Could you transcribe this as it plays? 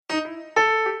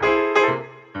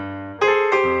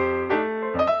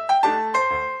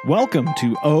Welcome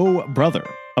to Oh Brother,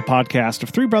 a podcast of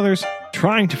three brothers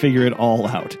trying to figure it all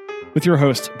out, with your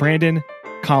hosts Brandon,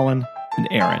 Colin, and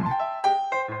Aaron.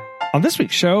 On this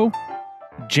week's show,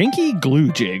 janky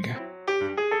glue jig.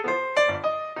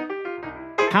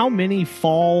 How many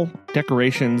fall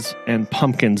decorations and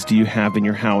pumpkins do you have in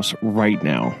your house right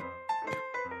now?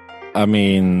 I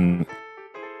mean,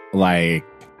 like,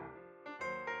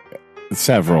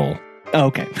 several.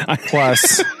 Okay.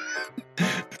 Plus,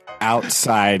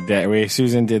 outside,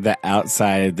 Susan did the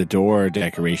outside the door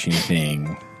decoration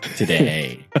thing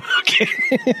today. Okay.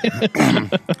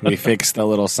 We fixed the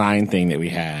little sign thing that we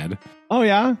had. Oh,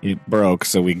 yeah? It broke,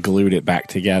 so we glued it back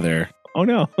together. Oh,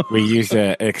 no. We used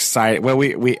I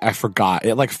forgot.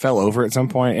 It like fell over at some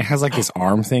point. It has like this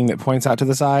arm thing that points out to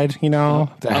the side,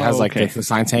 that has like the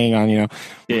signs hanging on,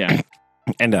 Yeah.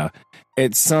 And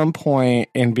at some point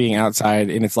in being outside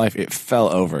in its life, it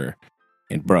fell over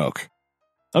and broke.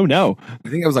 Oh, no. I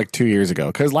think it was like 2 years ago,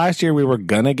 because last year we were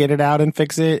going to get it out and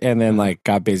fix it and then like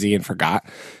got busy and forgot.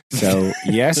 So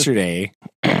yesterday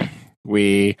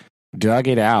we dug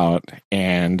it out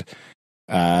and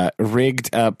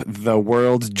rigged up the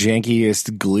world's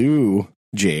jankiest glue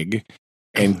jig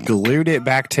and glued it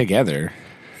back together.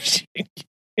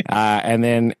 And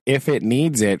then if it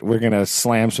needs it, we're going to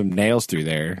slam some nails through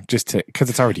there because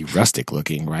it's already rustic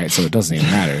looking, right? So it doesn't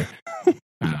even matter.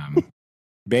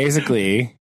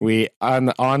 Basically, we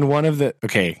on one of the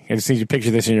I just need you to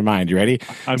picture this in your mind. You ready?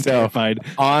 I'm terrified.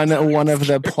 On one of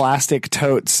the plastic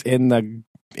totes in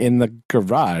the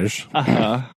garage,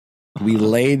 we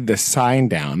laid the sign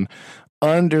down.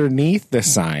 Underneath the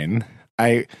sign,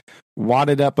 I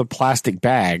wadded up a plastic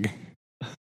bag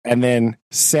and then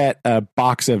set a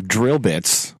box of drill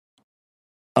bits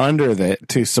under it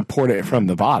to support it from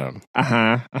the bottom.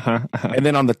 And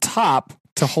then on the top,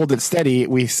 to hold it steady,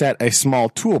 we set a small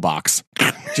toolbox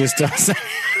just to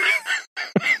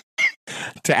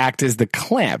act as the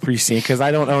clamp, you see, because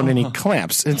I don't own any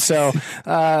clamps. And so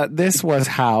this was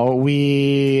how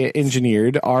we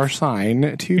engineered our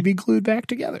sign to be glued back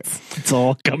together. It's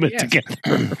all coming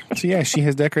together. So yeah, she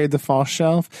has decorated the fall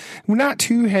shelf. We're not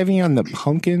too heavy on the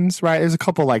pumpkins, right? There's a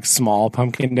couple like small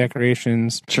pumpkin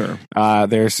decorations. Sure.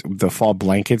 There's the fall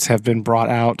blankets have been brought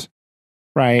out,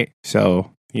 right? So,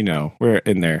 we're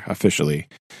in there officially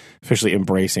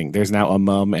embracing. There's now a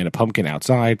mum and a pumpkin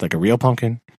outside, like a real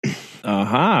pumpkin.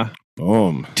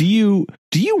 Boom. Do you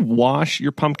wash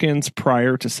your pumpkins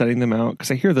prior to setting them out?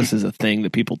 Because I hear this is a thing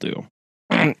that people do.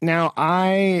 Now,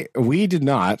 we did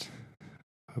not,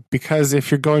 because if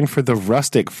you're going for the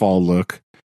rustic fall look,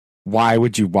 why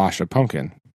would you wash a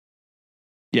pumpkin?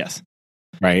 Yes.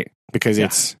 Right? Because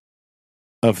it's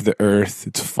of the earth,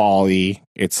 it's fall-y,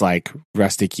 it's like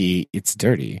rusticy, it's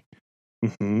dirty.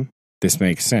 Mm-hmm. This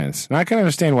makes sense. And I can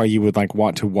understand why you would like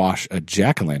want to wash a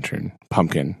jack-o'-lantern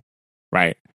pumpkin,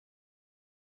 right?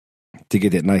 To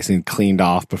get it nice and cleaned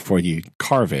off before you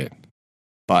carve it.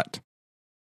 But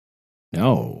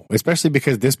no, especially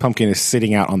because this pumpkin is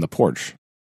sitting out on the porch.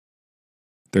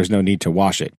 There's no need to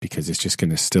wash it because it's just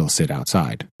going to still sit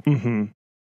outside. Mm-hmm.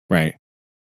 Right?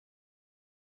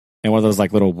 And one of those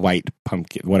like little white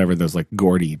pumpkin, whatever those like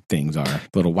Gordy things are,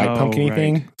 little white pumpkin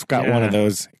thing. It's got one of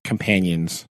those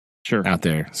companions out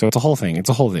there. So it's a whole thing. It's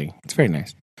very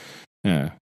nice.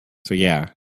 Yeah. So yeah,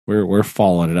 we're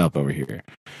following it up over here.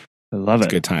 I love it.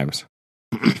 Good times.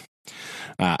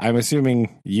 I'm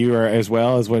assuming you are as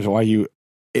well, as why you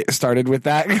started with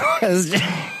that.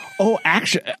 Oh,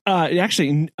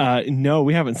 actually, no,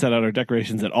 we haven't set out our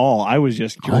decorations at all. I was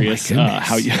just curious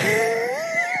how you.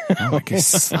 I'm like a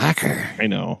slacker. I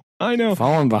know.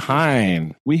 Falling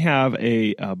behind. We have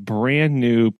a brand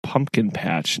new pumpkin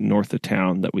patch north of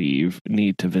town that we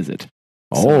need to visit.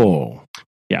 So,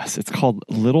 yes, it's called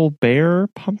Little Bear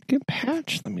Pumpkin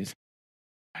Patch. Let me see.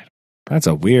 That's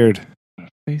a weird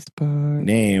Facebook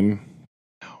name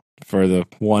for the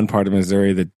one part of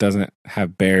Missouri that doesn't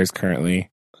have bears currently.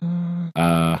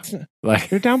 They're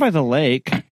down by the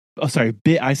lake. Oh, sorry.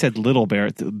 I said Little Bear.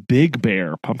 It's a Big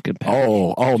Bear Pumpkin Patch.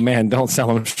 Oh, man. Don't sell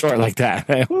them short like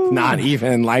that. Not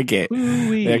even like it.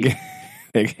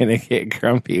 They're going to get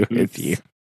grumpy with you.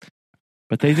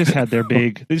 But they just had their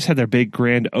big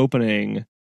grand opening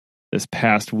this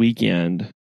past weekend.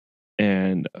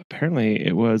 And apparently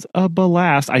it was a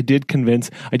blast. I did convince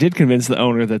the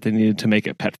owner that they needed to make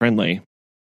it pet friendly.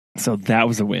 So that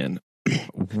was a win.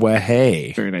 Well,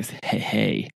 hey. Very nice.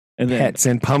 Hey. And then, Pets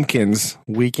and pumpkins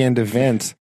weekend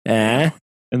event. And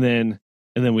then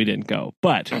we didn't go.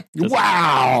 But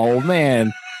wow,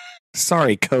 man.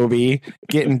 Sorry, Kobe,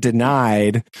 getting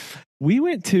denied. We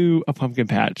went to a pumpkin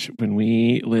patch when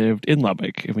we lived in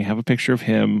Lubbock, and we have a picture of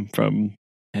him from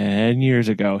 10 years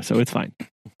ago, so it's fine.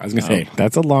 I was gonna say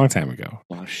that's a long time ago.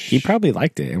 He probably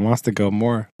liked it and wants to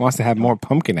have more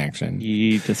pumpkin action.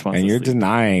 He just wants. And you're sleep.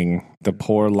 denying the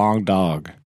poor long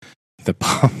dog the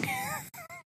pumpkin.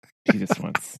 He just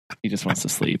wants to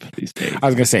sleep these days. I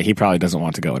was gonna say he probably doesn't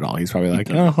want to go at all. He's probably like,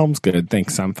 "Oh, home's good.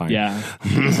 Thanks, I'm fine." Yeah,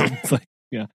 it's like,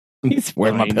 yeah. He's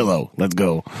Where's my fine. pillow? Let's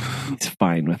go. He's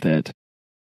fine with it.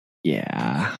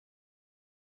 Yeah.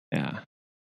 Yeah.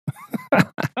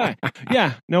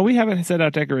 No, we haven't set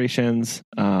out decorations.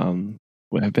 We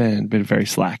have been very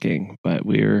slacking, but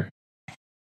we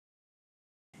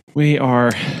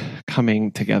are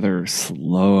coming together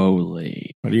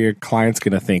slowly. What are your clients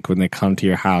going to think when they come to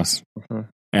your house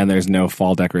and there's no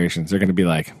fall decorations? They're going to be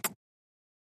like,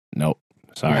 "Nope,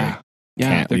 sorry,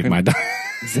 can't leave my dog."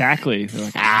 Exactly.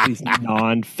 They're like, these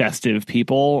non-festive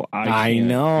people. I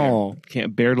know.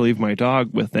 Can't bear to leave my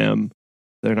dog with them.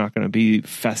 They're not going to be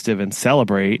festive and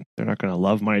celebrate. They're not going to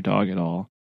love my dog at all.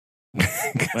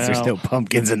 There's still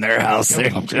pumpkins in their house.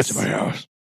 They're pumpkins in my house.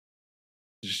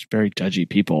 Just very judgy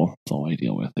people. That's all I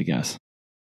deal with, I guess.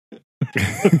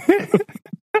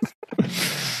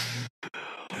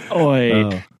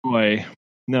 Boy.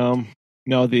 No.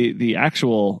 The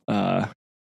actual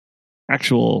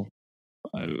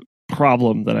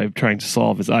problem that I'm trying to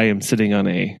solve is I am sitting on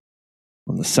the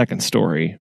second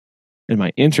story, and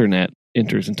my internet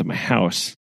enters into my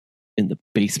house in the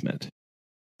basement,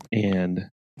 and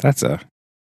that's a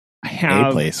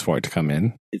place for it to come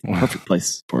in. It's a perfect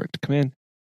place for it to come in.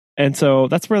 And so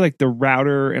that's where like the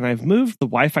router, and I've moved the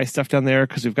Wi-Fi stuff down there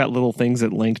because we've got little things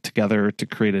that link together to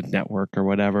create a network or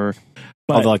whatever.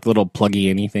 But like little pluggy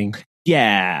anything.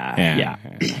 Yeah.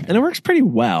 And it works pretty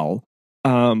well.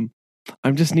 I'm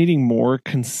just needing more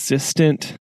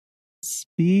consistent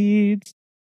speeds.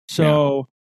 So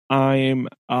I'm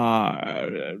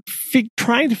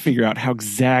trying to figure out how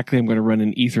exactly I'm going to run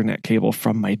an Ethernet cable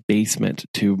from my basement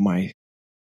to my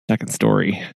second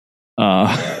story.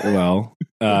 I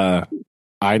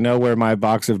know where my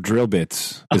box of drill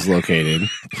bits is located.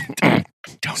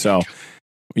 So,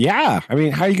 yeah. I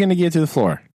mean, how are you going to get to the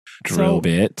floor? Drill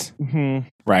bit,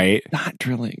 right? Not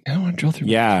drilling. I don't want to drill through.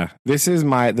 Yeah, this is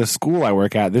the school I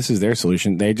work at. This is their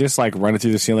solution. They just like run it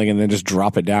through the ceiling and then just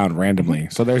drop it down randomly.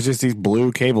 So there's just these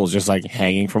blue cables just like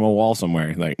hanging from a wall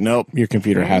somewhere. Like, nope, your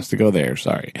computer has to go there.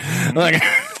 Sorry. Like,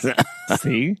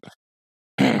 see,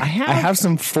 I have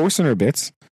some Forstner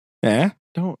bits. Yeah, I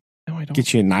don't.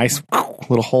 Get you a nice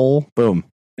little hole. Boom.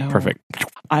 No. Perfect.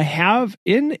 I have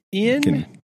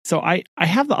so I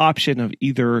have the option of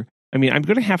either. I mean, I'm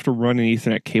going to have to run an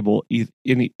Ethernet cable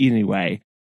anyway,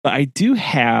 but I do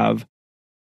have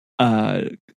a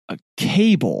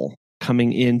cable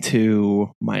coming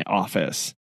into my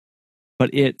office,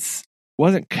 but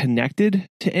wasn't connected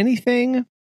to anything.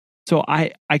 So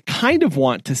I kind of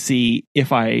want to see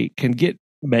if I can get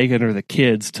Megan or the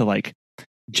kids to like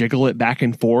jiggle it back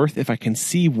and forth, if I can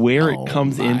see where it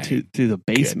comes into the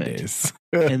basement.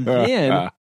 And then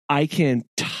I can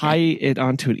tie it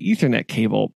onto an Ethernet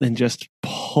cable and just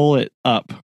pull it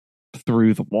up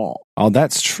through the wall. Oh,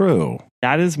 that's true.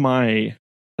 That's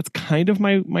kind of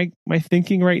my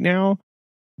thinking right now.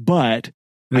 But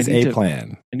it's a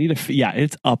plan.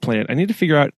 It's a plan. I need to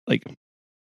figure out like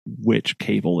which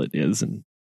cable it is and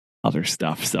other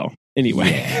stuff. So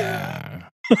anyway. Yeah.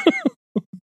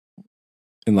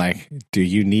 And like, do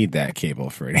you need that cable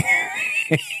for anything?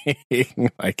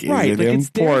 Like, is it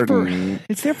important?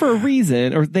 It's there for a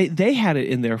reason, or they had it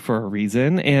in there for a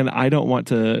reason, and I don't want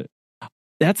to.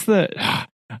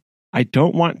 I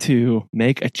don't want to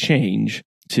make a change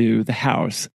to the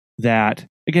house that,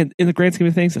 again, in the grand scheme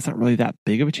of things, it's not really that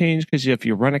big of a change because if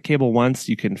you run a cable once,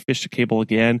 you can fish the cable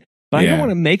again. But I don't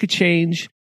want to make a change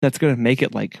that's going to make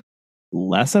it like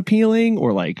less appealing,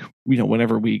 or like,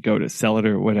 whenever we go to sell it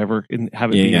or whatever, and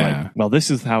have it be like, well,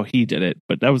 this is how he did it,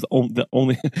 but that was the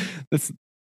only that's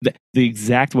the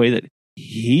exact way that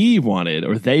he wanted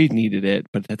or they needed it,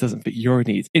 but that doesn't fit your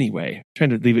needs anyway.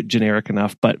 Trying to leave it generic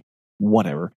enough, but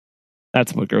whatever.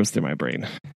 That's what goes through my brain.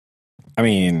 I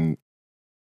mean,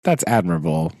 that's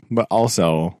admirable, but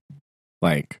also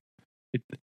like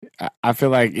I feel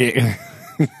like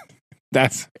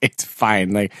it's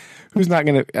fine. Like, who's not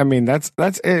gonna? I mean, that's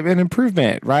an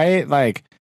improvement, right? Like,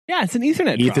 yeah, it's an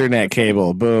Ethernet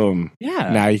cable. Boom.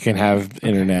 Yeah. Now you can have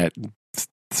internet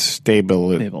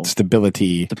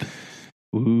stability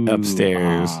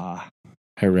upstairs.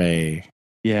 Hooray!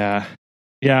 Yeah.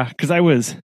 Because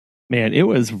it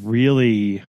was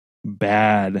really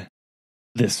bad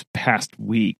this past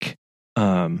week,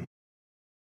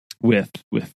 with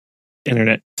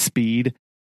internet speed,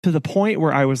 to the point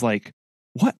where I was like,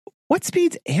 what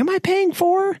speeds am I paying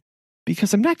for?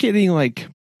 because I'm not getting like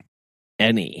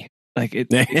any. Like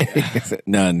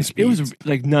none speeds. It was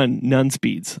like none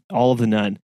speeds, all of the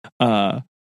none. And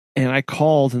I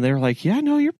called and they were like, yeah,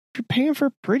 no, you're paying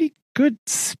for pretty good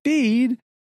speed.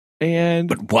 And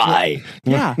but why?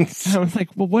 Yeah. And I was like,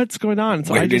 well, what's going on?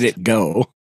 So Where did it go?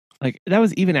 Like that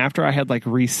was even after I had like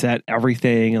reset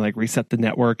everything and like reset the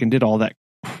network and did all that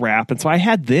crap. And so I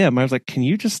had them. I was like, can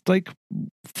you just like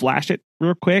flash it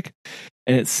real quick?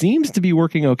 And it seems to be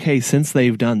working okay since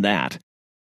they've done that.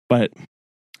 But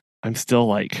I'm still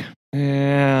like,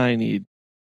 I need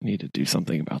to do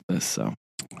something about this. So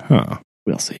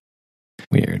we'll see.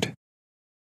 Weird.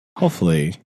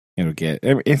 Hopefully it'll get.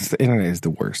 The internet is the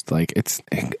worst. Like it's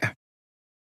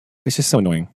just so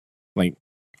annoying. Like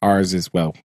ours is,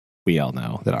 well, we all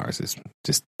know that ours is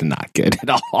just not good at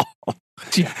all.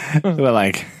 Yeah. But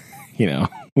like, yeah.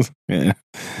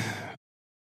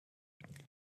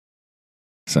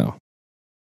 So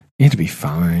it'd be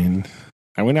fine.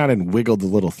 I went out and wiggled the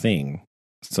little thing.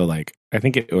 So like, I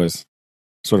think it was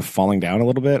sort of falling down a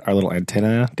little bit, our little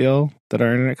antenna deal that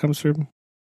our internet comes through.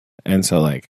 And so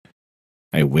like,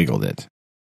 I wiggled it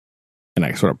and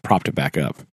I sort of propped it back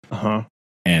up.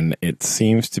 And it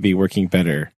seems to be working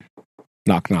better.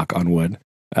 Knock, knock on wood.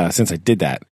 Since I did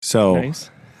that. So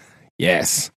nice.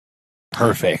 Yes.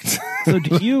 Perfect. So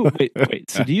do you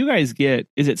wait, so do you guys get,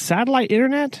 is it satellite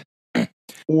internet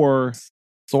or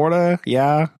sorta?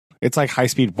 Yeah. It's like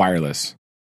high-speed wireless.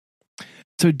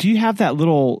 So do you have that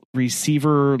little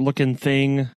receiver looking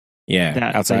thing? Yeah,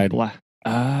 that outside. Like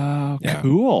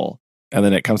cool. And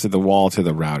then it comes to the wall to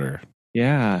the router.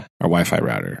 Yeah. Our Wi-Fi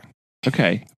router.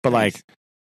 Okay. But like,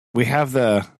 we have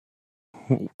the...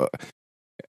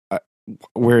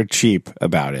 we're cheap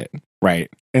about it, right?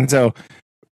 And so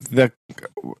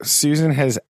Susan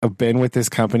has been with this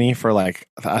company for like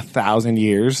 1,000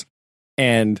 years,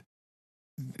 and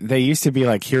they used to be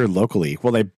like here locally.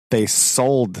 Well, they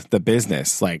sold the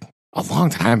business like a long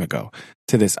time ago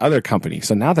to this other company.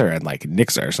 So now they're at like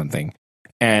Nixa or something.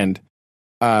 And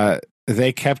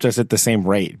they kept us at the same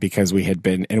rate because we had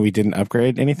been, and we didn't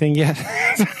upgrade anything yet.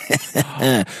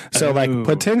 So like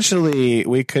potentially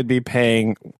we could be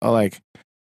paying like,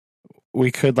 we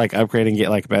could like upgrade and get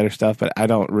like better stuff, but I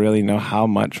don't really know how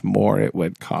much more it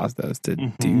would cost us to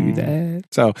do that.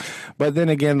 So, but then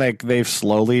again, like they've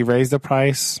slowly raised the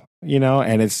price,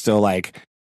 and it's still like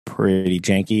pretty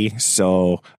janky.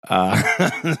 So,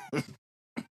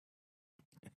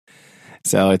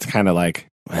 so it's kind of like,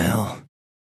 well,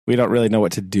 we don't really know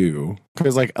what to do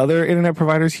because like other internet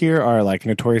providers here are like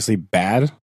notoriously bad,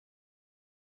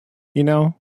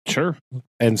 Sure.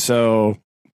 And so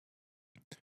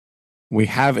we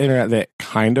have internet that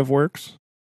kind of works.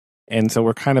 And so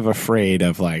we're kind of afraid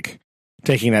of like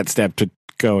taking that step to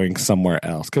going somewhere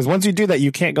else. Because once you do that,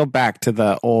 you can't go back to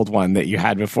the old one that you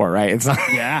had before, right? It's not,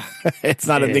 it's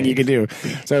not a thing you can do.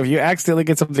 So if you accidentally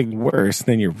get something worse,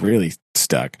 then you're really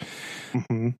stuck.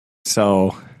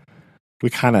 So we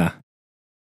kind of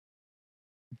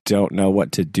don't know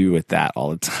what to do with that all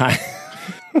the time.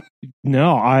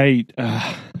 No,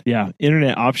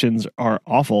 internet options are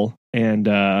awful.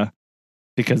 And,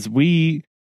 because we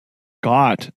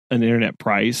got an internet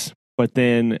price, but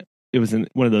then it was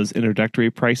one of those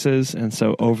introductory prices. And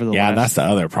so over the that's the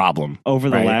other problem. Over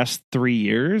the last 3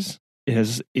 years, it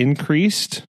has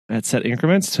increased at set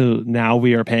increments to now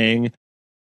we are paying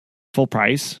full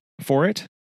price for it.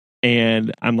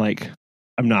 And I'm like,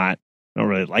 I don't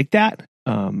really like that.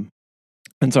 And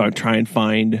so I'm trying to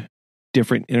find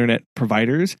different internet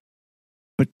providers.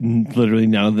 But literally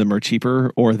none of them are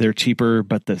cheaper, or they're cheaper,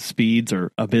 but the speeds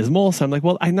are abysmal. So I'm like,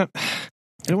 well, I don't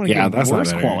want to get a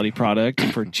worse quality product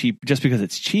for cheap just because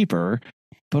it's cheaper.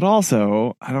 But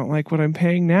also, I don't like what I'm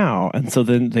paying now. And so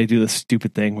then they do this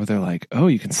stupid thing where they're like, oh,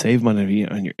 you can save money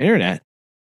on your internet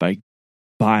by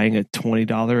buying a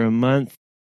 $20 a month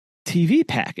TV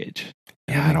package.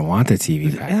 Yeah, I don't want the TV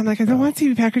package. And I'm like, I don't want a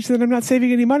TV package, then I'm not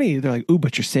saving any money. They're like, ooh,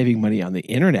 but you're saving money on the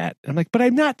internet. I'm like, but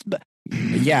I'm not.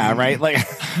 Yeah, right. Like,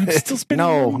 I'm still spending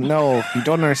no, you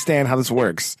don't understand how this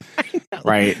works,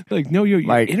 right? Like, no, your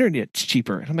internet's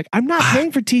cheaper. And I'm like, I'm not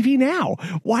paying for TV now.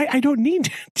 Why? I don't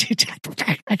need to.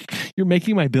 You're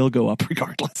making my bill go up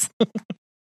regardless.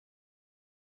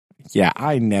 Yeah,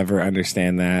 I never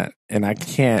understand that, and I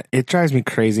can't. It drives me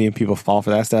crazy, and people fall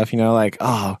for that stuff. Like,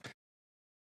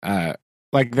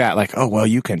 like that. Like, oh, well,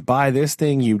 you can buy this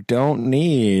thing you don't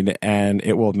need, and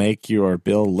it will make your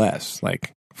bill less.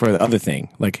 Like. For the other thing,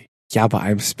 like, yeah, but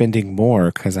I'm spending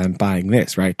more because I'm buying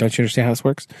this, right? Don't you understand how this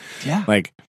works? Yeah.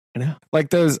 Like, I know. Like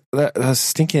those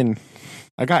stinking.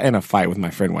 I got in a fight with my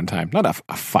friend one time. Not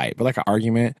a fight, but like an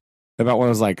argument about one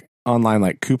of those like online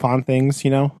like coupon things,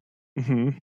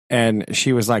 Mm-hmm. And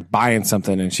she was like buying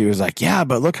something, and she was like, yeah,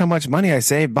 but look how much money I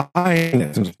saved buying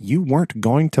it. Like, you weren't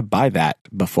going to buy that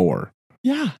before.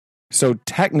 Yeah. So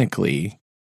technically,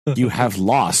 you have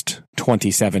lost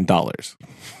 $27.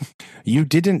 You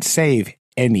didn't save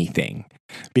anything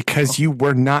because you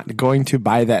were not going to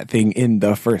buy that thing in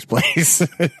the first place.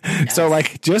 Yes. So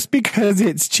like, just because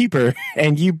it's cheaper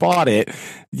and you bought it,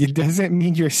 it doesn't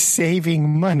mean you're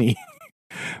saving money.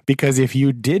 Because if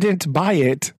you didn't buy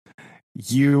it,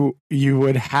 you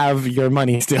would have your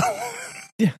money still.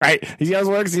 Yeah. Right? You see how this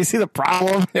works? You see the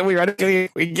problem that we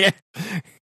get?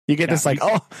 You get this like,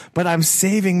 oh, but I'm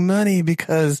saving money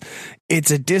because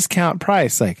it's a discount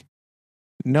price. Like,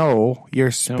 no,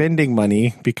 you're spending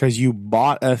money because you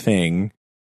bought a thing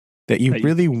that you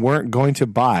really weren't going to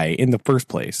buy in the first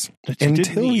place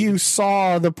until you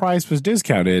saw the price was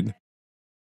discounted.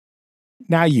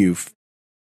 Now you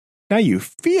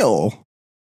feel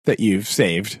that you've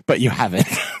saved, but you haven't.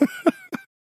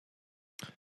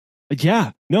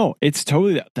 Yeah, no, it's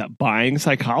totally that buying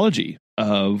psychology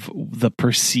of the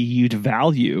perceived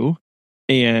value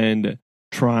and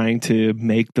trying to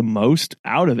make the most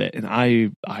out of it. And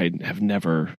I have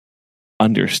never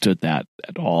understood that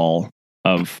at all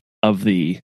of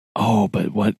the,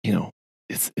 but what,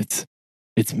 it's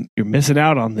you're missing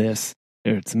out on this.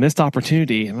 It's a missed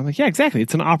opportunity. And I'm like, yeah, exactly.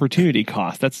 It's an opportunity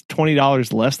cost. That's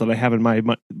 $20 less that I have in my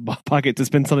pocket to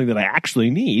spend something that I actually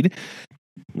need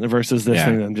versus this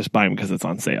thing that I'm just buying because it's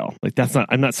on sale. Like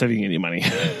I'm not saving any money.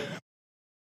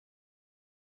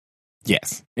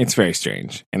 Yes. It's very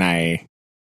strange. And I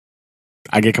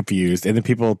get confused. And then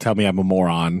people tell me I'm a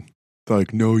moron. They're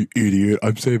like, no, you idiot.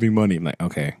 I'm saving money. I'm like,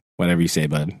 okay, whatever you say,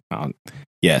 bud.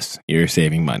 Yes, you're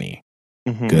saving money.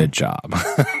 Mm-hmm. Good job.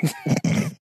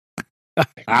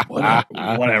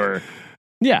 Whatever.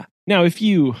 Yeah. Now, if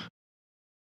you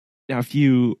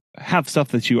have stuff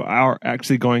that you are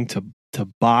actually going to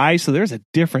buy, so there's a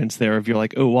difference there. If you're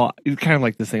like, oh, well, it's kind of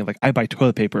like this thing, like I buy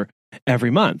toilet paper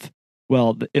every month.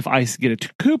 Well, if I get a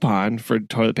coupon for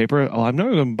toilet paper, I'm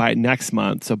not going to buy it next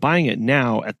month. So buying it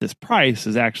now at this price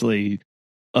is actually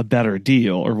a better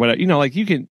deal or whatever. Like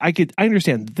I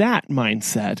understand that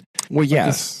mindset. Well,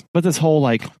 yes. But this whole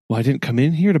like, well, I didn't come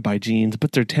in here to buy jeans,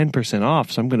 but they're 10% off.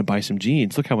 So I'm going to buy some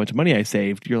jeans. Look how much money I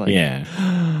saved. You're like,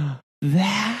 yeah,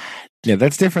 that. Yeah,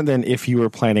 that's different than if you were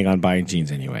planning on buying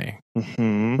jeans anyway.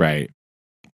 Mm-hmm. Right.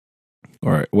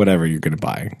 Or whatever you're going to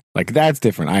buy. Like, that's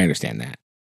different. I understand that.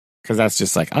 Because that's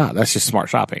just like, that's just smart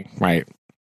shopping. Right.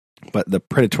 But the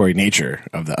predatory nature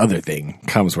of the other thing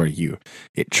comes where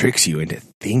it tricks you into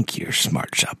think you're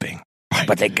smart shopping. Right.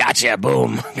 But they got you.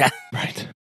 Boom. Right.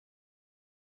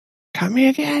 Got me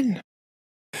again.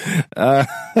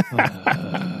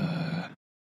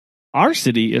 Our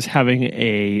city is having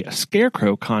a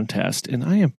scarecrow contest, and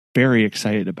I am very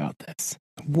excited about this.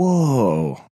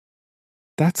 Whoa.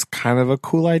 That's kind of a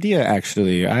cool idea,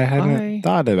 actually. I hadn't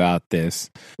thought about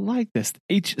this. Like this.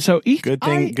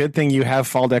 Good thing you have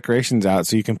fall decorations out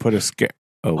so you can put a scare.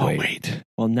 Oh, wait.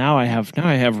 Well, now I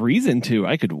have reason to.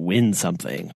 I could win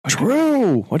something.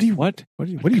 True. What do you win?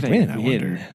 I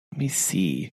wonder. Let me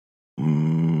see.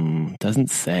 Doesn't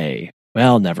say.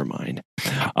 Well, never mind.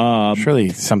 Surely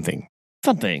something.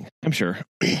 Something, I'm sure.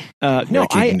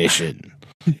 Recognition.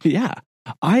 Yeah.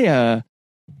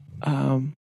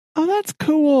 Oh, that's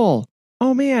cool.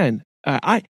 Oh man.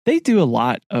 They do a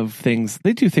lot of things.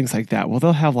 They do things like that. Well,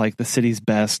 they'll have like the city's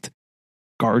best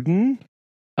garden,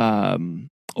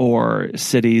 or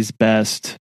city's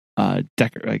best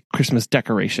like Christmas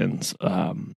decorations.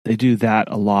 They do that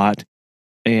a lot.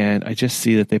 And I just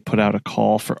see that they put out a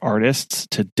call for artists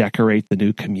to decorate the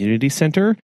new community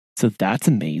center. So that's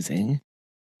amazing.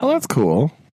 Oh, that's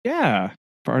cool. Yeah.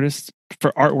 For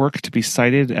artwork to be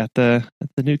cited at the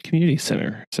new community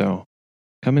center. So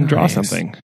come and draw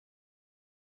something.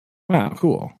 Wow,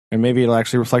 cool. And maybe it'll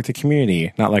actually reflect the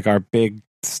community, not like our big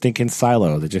stinking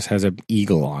silo that just has an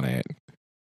eagle on it.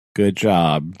 Good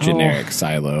job, generic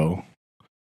silo.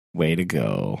 Way to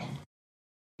go.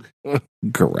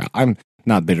 Growl. I'm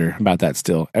not bitter about that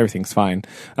still. Everything's fine.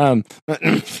 I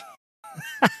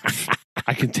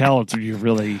can tell you're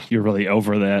really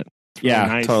over that. Yeah,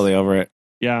 nice. Totally over it.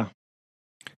 Yeah.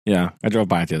 Yeah. I drove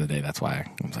by it the other day. That's why.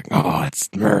 I was like, oh, it's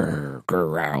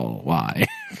growl. Why?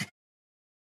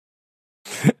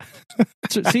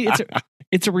 So, see,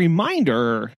 it's a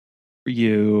reminder for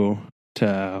you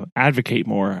to advocate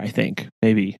more, I think.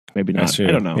 Maybe not.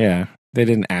 I don't know. Yeah. They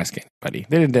didn't ask anybody.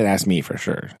 They didn't ask me for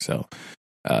sure. So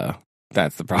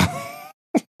that's the problem.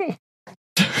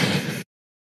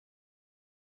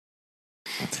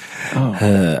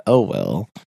 Oh well.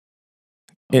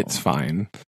 It's fine.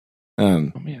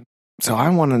 Oh man. So I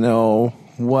want to know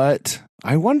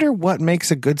I wonder what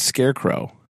makes a good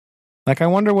scarecrow. Like, I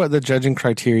wonder what the judging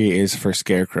criteria is for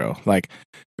scarecrow. Like,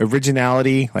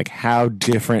 originality, like how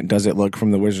different does it look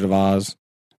from the Wizard of Oz?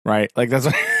 Right? Like, that's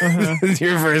what is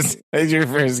your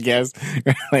first guess.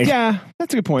 Like, yeah,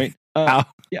 that's a good point. Yeah.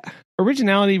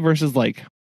 Originality versus like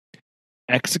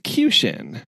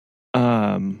execution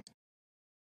of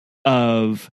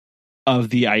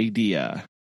the idea.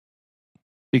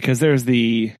 Because there's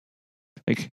the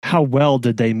like, how well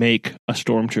did they make a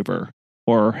stormtrooper?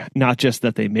 Or not just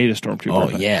that they made a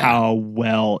stormtrooper, but how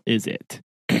well is it?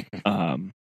 I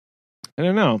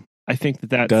don't know. I think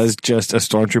that does just a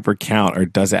stormtrooper count, or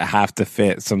does it have to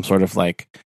fit some sort of like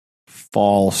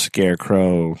fall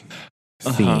scarecrow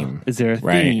theme? Is there a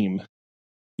theme?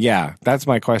 Yeah, that's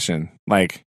my question.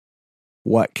 Like,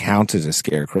 what counts as a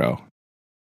scarecrow?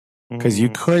 Because you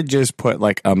could just put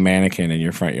like a mannequin in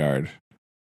your front yard,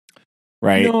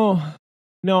 right?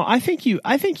 No, I think you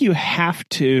have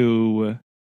to.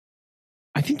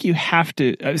 I think you have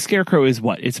to. A scarecrow is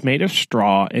what? It's made of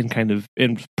straw and kind of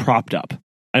propped up.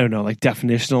 I don't know, like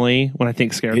definitionally, when I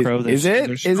think scarecrow, is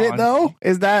it though?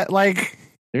 Is that like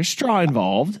there's straw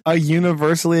involved? A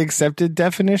universally accepted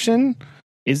definition?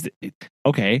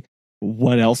 Okay?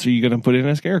 What else are you going to put in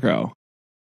a scarecrow?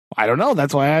 I don't know.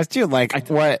 That's why I asked you. Like,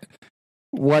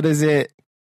 what is it?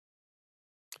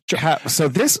 So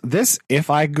this, if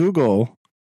I Google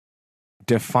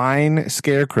define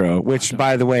scarecrow, which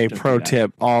by the way, pro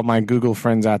tip, all my Google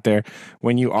friends out there,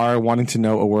 when you are wanting to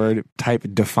know a word, type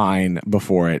define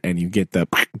before it and you get the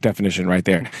definition right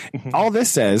there. All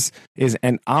this says is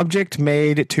an object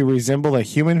made to resemble a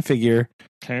human figure,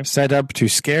 set up to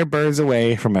scare birds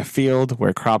away from a field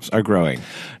where crops are growing.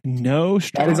 No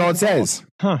straw. That is all it says.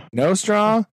 No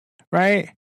straw,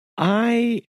 right?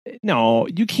 No,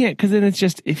 you can't, because then it's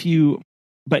just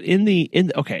but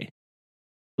okay.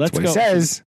 Let's go. It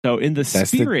says. So in the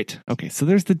spirit, okay, so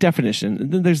there's the definition,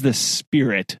 and then there's the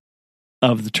spirit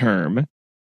of the term.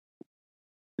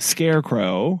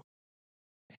 Scarecrow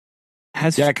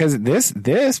has because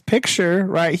this picture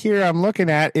right here I'm looking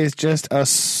at is just a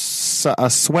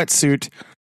sweatsuit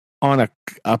on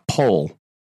a pole,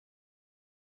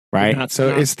 right? So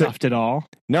it's stuffed at all.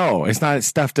 No, it's not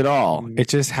stuffed at all. It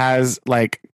just has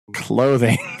like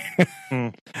clothing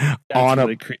on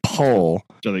a pole.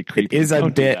 Really creepy.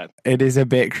 It is a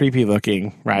bit creepy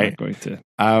looking, right? I'm going to.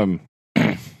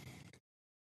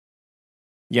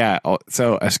 Yeah.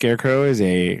 So a scarecrow is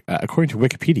according to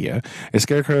Wikipedia, a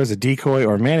scarecrow is a decoy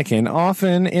or mannequin,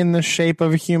 often in the shape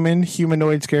of a human.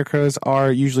 Humanoid scarecrows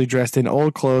are usually dressed in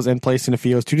old clothes and placed in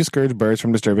fields to discourage birds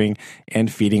from disturbing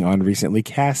and feeding on recently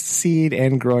cast seed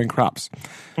and growing crops.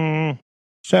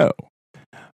 So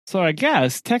I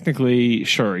guess technically,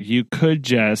 sure, you could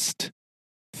just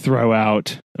throw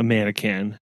out a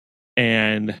mannequin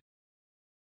and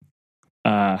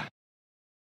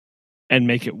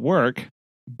make it work,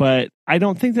 but I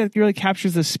don't think that really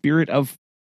captures the spirit of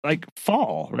like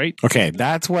fall, right? Okay,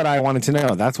 that's what I wanted to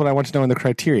know. That's what I want to know in the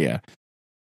criteria.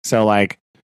 So like,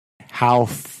 how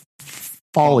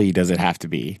folly does it have to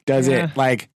be? Does it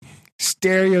like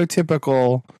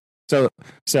stereotypical?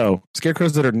 So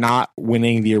scarecrows that are not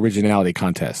winning the originality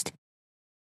contest: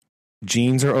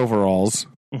 jeans or overalls,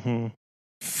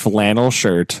 flannel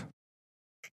shirt,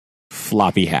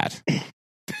 floppy hat.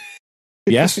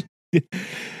 Yes.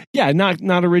 Yeah,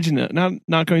 not original,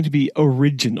 not going to be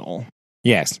original.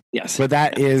 Yes, but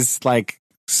that is like,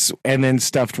 and then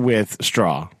stuffed with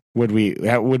straw. Would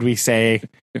we say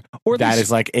or that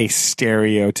is like a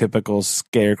stereotypical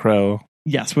scarecrow?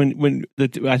 Yes,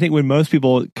 I think when most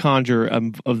people conjure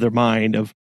of their mind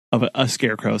of a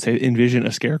scarecrow, say envision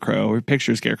a scarecrow or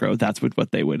picture a scarecrow, that's what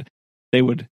they would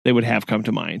have come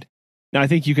to mind. Now I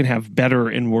think you can have better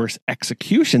and worse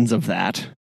executions of that,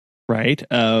 right?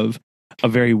 Of a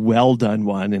very well done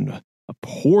one and a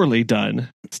poorly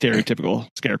done stereotypical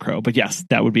scarecrow. But yes,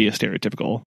 that would be a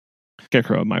stereotypical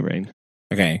scarecrow in my brain.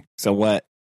 Okay, so what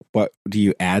do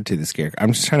you add to the scarecrow?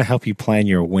 I'm just trying to help you plan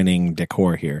your winning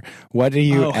decor here. What do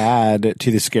you add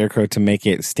to the scarecrow to make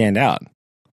it stand out?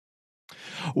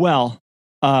 Well,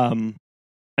 I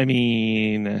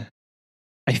mean,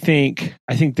 I think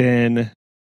then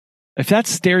if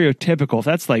that's stereotypical, if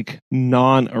that's like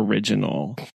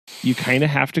non-original, you kind of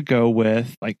have to go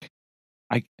with like,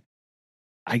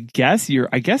 I guess you're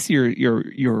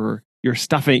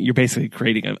stuffing. You're basically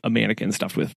creating a mannequin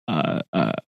stuffed with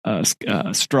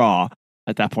straw,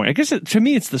 at that point. I guess to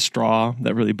me, it's the straw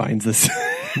that really binds this.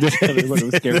 This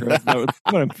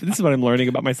is what I'm learning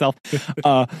about myself.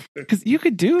 Because you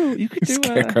could do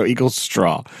scarecrow equals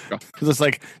straw. Because it's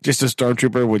like just a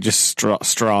stormtrooper with just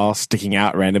straw sticking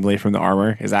out randomly from the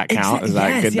armor. Does that count? Is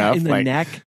that good enough? In the neck.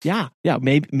 Yeah.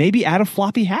 Maybe add a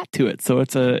floppy hat to it, so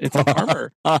it's a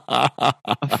farmer,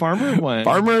 a farmer one,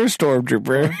 farmer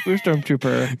stormtrooper,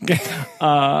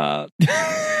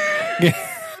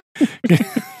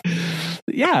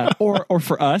 Yeah, or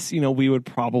for us, we would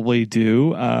probably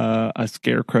do a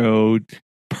scarecrow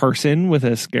person with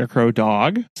a scarecrow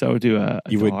dog. So do a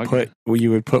you dog. You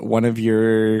would put one of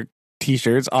your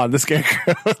T-shirts on the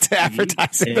scarecrow to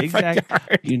advertise in the front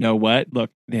yard. You know what?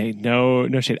 Look, hey, no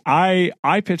shade. I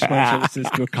pitched my services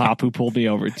to a cop who pulled me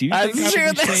over. Do you think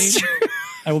that's true?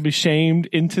 I will be shamed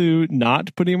into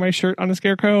not putting my shirt on a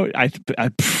scarecrow?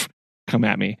 Come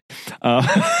at me.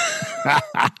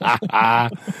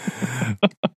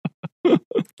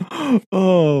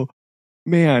 Oh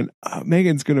man,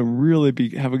 Megan's gonna really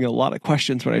be having a lot of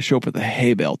questions when I show up at the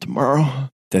hay bale tomorrow.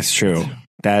 That's true.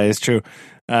 That is true.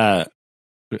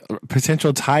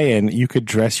 Potential tie-in: you could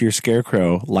dress your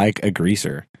scarecrow like a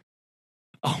greaser.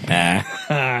 Oh,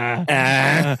 I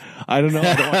don't know.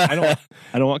 I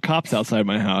don't want cops outside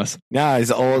my house. No,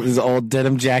 his old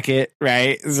denim jacket,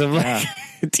 right? Some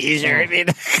T-shirt.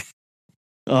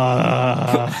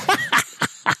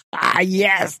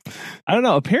 Yes. I don't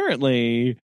know.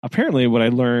 Apparently, what I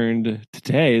learned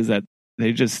today is that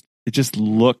they just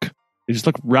look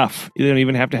rough. They don't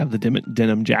even have to have the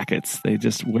denim jackets. They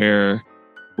just wear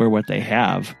what they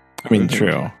have. I mean,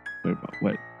 true.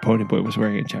 What Pony Boy was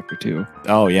wearing in Chapter 2.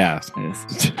 Oh yeah.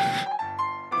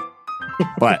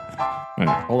 But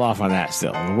hold off on that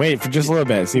still. Wait for just a little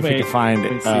bit. See if we can find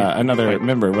another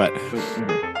member. But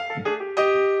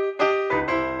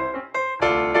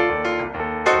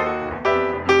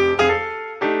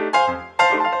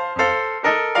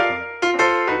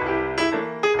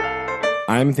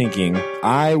I'm thinking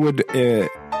I would, while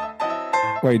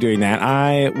you're doing that,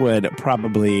 I would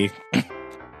probably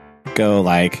go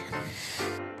like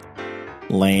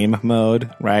lame mode,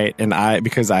 right? And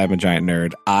because I'm a giant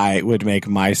nerd, I would make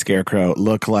my scarecrow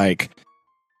look like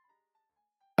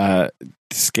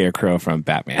Scarecrow from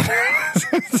Batman.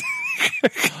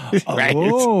 Right?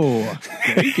 Oh,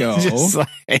 there you go. Just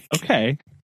like, okay.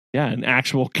 Yeah, an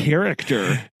actual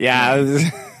character. Yeah.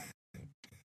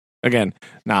 Again,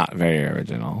 not very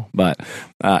original, but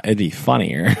it'd be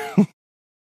funnier.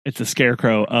 It's a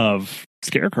scarecrow of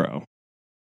Scarecrow.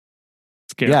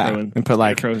 And put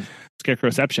like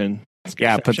Scarecrowception.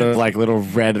 Yeah, put those like little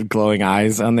red glowing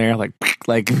eyes on there, like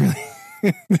really,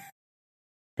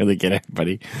 really get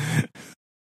everybody.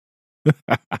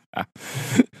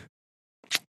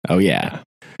 Oh yeah,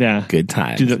 good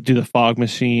times. Do the fog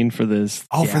machine for this.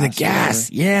 Oh, for the gas,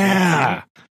 yeah.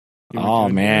 Oh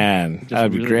man, that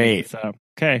would be great.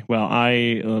 Okay, well, I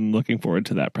am looking forward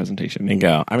to that presentation.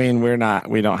 Bingo. I mean,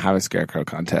 we don't have a scarecrow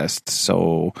contest,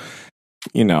 so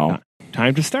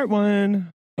time to start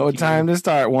one. Time to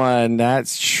start one.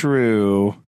 That's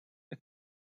true.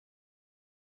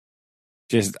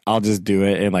 I'll just do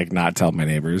it and like not tell my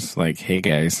neighbors. Like, hey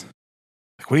guys,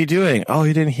 what are you doing? Oh,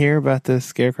 you didn't hear about the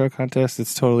scarecrow contest?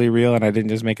 It's totally real, and I didn't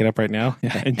just make it up right now.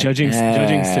 Yeah, and judging's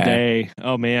today.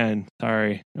 Oh man,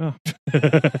 sorry. Oh.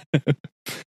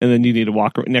 And then you need to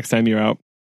walk next time you're out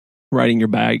riding your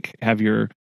bike. Have your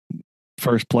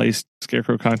first place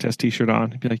scarecrow contest T-shirt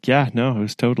on. Be like, yeah, no, it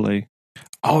was totally.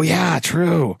 Oh yeah,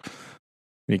 true.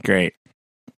 Be great.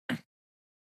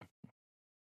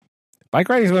 Bike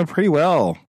riding's going pretty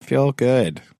well. Feel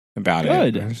good about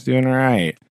it. I'm just doing all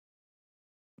right.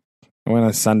 I went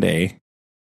on Sunday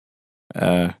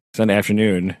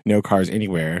afternoon. No cars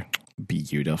anywhere.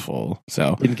 Beautiful.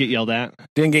 So didn't get yelled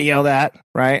at.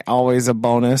 Right? Always a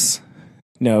bonus.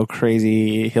 No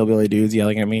crazy hillbilly dudes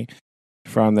yelling at me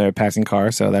from their passing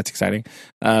car. So that's exciting.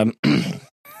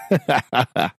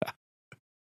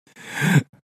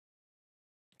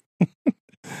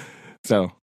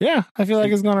 So yeah, I feel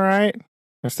like it's going all right.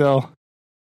 I still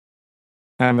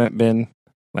haven't been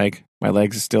like, my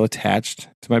legs are still attached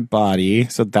to my body,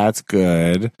 so that's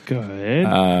good. Good.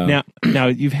 Now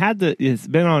you've had it's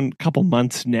been on a couple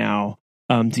months now.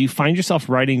 Do you find yourself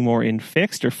riding more in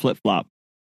fixed or flip flop?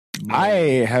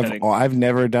 I've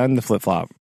never done the flip flop.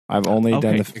 I've only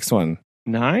done the fixed one.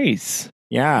 Nice.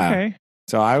 Yeah. Okay.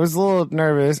 So I was a little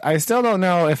nervous. I still don't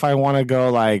know if I want to go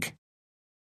like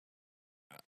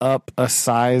up a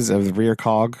size of the rear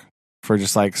cog for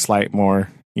just like slight more,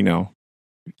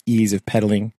 ease of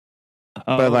pedaling.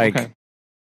 But like,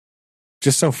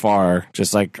 just so far,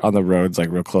 just like on the roads,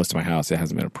 like real close to my house, it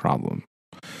hasn't been a problem.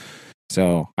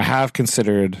 So I have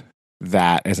considered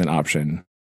that as an option,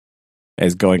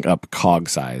 as going up cog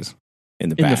size in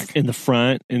the back, in the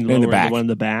front, in the back, one in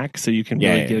the back, so you can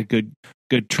really get a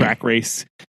good track race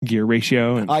gear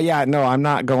ratio. And no, I'm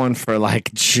not going for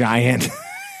like giant.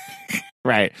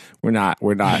 Right, we're not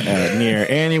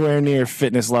anywhere near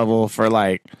fitness level for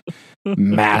like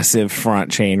massive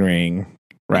front chainring.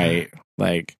 Right,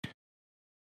 like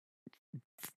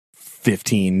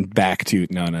 15 back to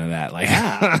none of that. Like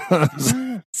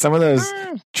some of those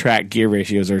track gear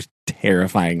ratios are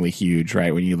terrifyingly huge.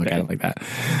 Right, when you look at it like that.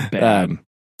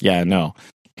 No.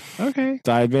 Okay.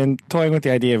 So I've been toying with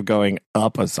the idea of going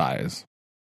up a size.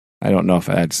 I don't know if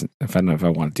I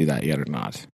want to do that yet or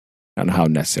not. I don't know how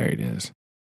necessary it is.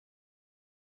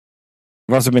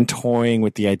 I've also been toying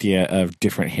with the idea of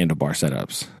different handlebar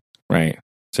setups, right?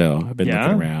 So I've been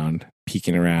looking around,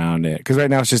 peeking around it. Because right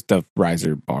now it's just the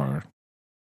riser bar,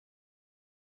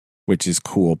 which is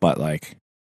cool, but like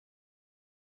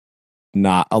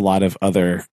not a lot of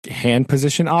other hand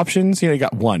position options. You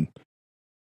got one.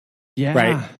 Yeah.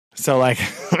 Right? So like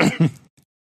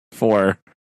for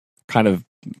kind of,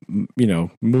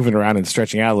 moving around and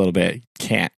stretching out a little bit,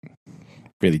 can't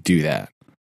really do that.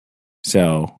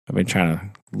 So I've been trying to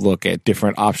look at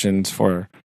different options for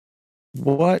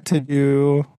what to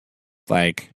do.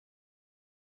 Like,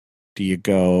 do you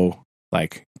go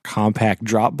like compact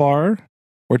drop bar,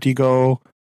 or do you go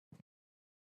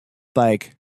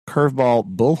like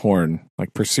curveball bullhorn,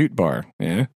 like pursuit bar?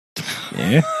 Yeah.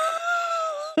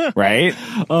 Right?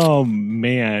 Oh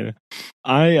man.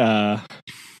 I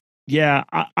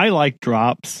like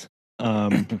drops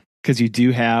because you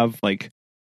do have like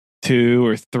 2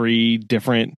 or 3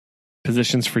 different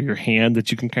positions for your hand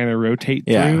that you can kind of rotate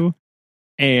through,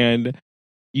 and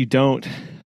you don't.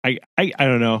 I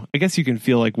don't know. I guess you can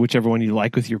feel like whichever one you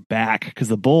like with your back, because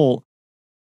the bull,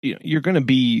 you're going to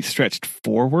be stretched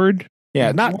forward.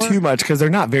 Yeah, not too much because they're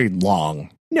not very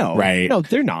long. No, right? No,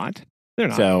 they're not. They're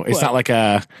not. So it's not like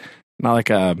a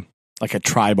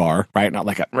tri-bar, right? Not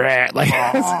like a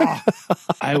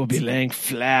I will be laying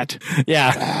flat.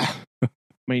 Yeah.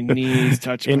 My knees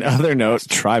touch. In other notes,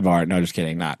 tri-bar. No, just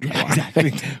kidding. Not tri-bar.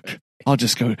 Exactly. I'll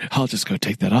just go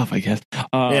take that off, I guess.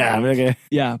 Okay.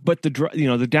 Yeah, but the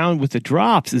down with the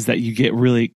drops is that you get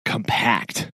really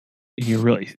compact and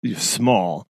you're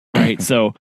small, right?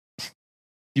 So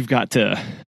you've got to.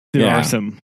 There are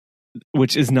some,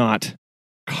 which is not.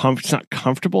 It's not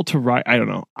comfortable to ride. I don't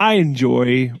know. I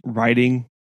enjoy riding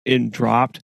in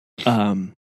dropped,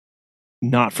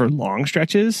 not for long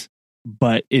stretches,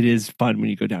 but it is fun when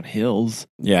you go down hills.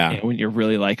 Yeah, and when you're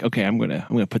really like, okay, I'm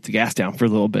gonna put the gas down for a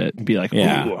little bit and be like,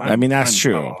 that's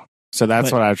true. So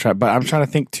that's what I try. But I'm trying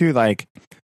to think too. Like,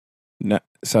 no,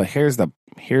 so here's the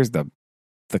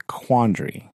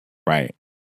quandary, right?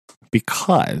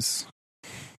 Because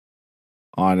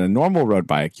on a normal road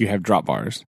bike, you have drop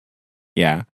bars.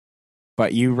 Yeah.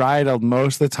 But you ride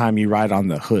most of the time, you ride on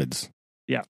the hoods.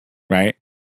 Yeah. Right?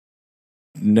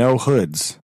 No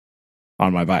hoods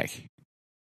on my bike.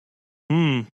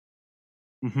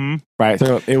 Mm-hmm. Right.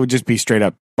 So it would just be straight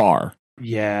up bar.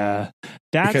 Yeah.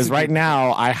 Because right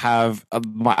now I have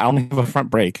I only have a front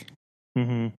brake.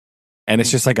 Mm-hmm. And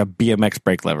it's just like a BMX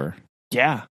brake lever.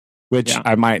 Yeah. Which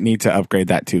I might need to upgrade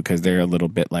that too, because they're a little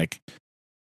bit like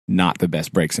not the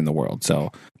best brakes in the world.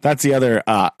 So that's the other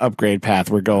upgrade path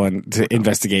we're going to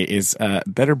investigate is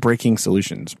better braking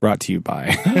solutions, brought to you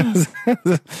by does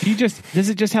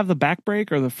it just have the back brake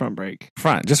or the front brake?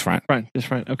 Just front.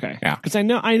 Okay. Yeah. Because I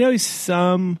know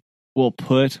some will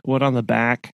put one on the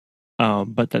back,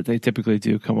 but that they typically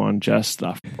do come on just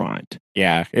the front.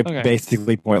 Yeah. It's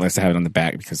basically pointless to have it on the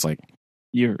back because like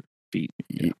your feet.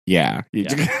 Yeah. You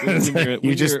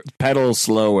just pedal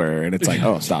slower and it's like,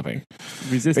 stopping.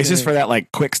 Resistant. It's just for that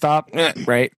like quick stop,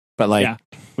 right? But like,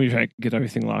 when you try to get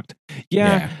everything locked.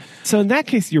 Yeah. So in that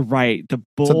case, you're right. The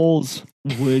bulls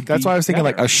would. That's why I was thinking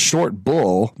like a short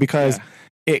bull because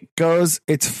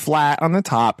it's flat on the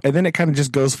top and then it kind of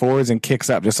just goes forwards and kicks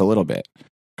up just a little bit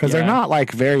because they're not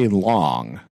like very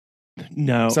long.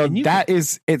 No. So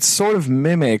it sort of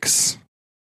mimics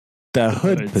the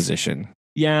hood position.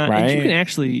 Yeah, right? And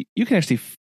you can actually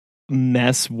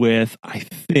mess with, I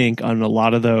think, on a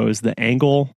lot of those the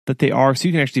angle that they are, so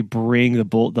you can actually bring the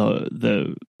bolt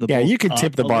the you could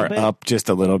tip the bar up just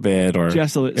a little bit, or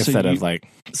just instead of like,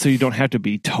 so you don't have to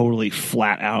be totally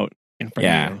flat out in front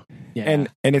of you. Yeah,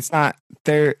 and it's not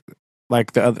there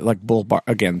like the other, like bull bar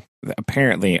again.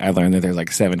 Apparently, I learned that there's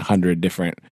like 700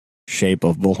 different shape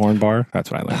of bullhorn bar. That's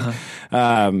what I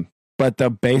learned. But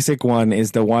the basic one is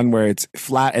the one where it's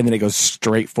flat and then it goes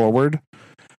straight forward.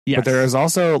 Yes. But there is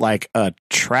also like a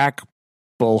track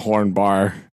bullhorn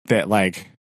bar that like,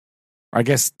 I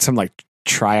guess some like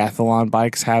triathlon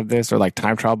bikes have this, or like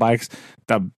time trial bikes.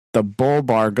 The bull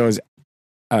bar goes,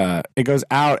 it goes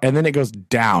out and then it goes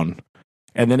down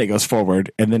and then it goes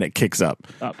forward and then it kicks up.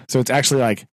 So it's actually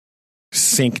like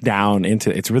sink down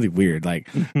into. It's really weird. Like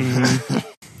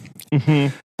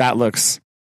that looks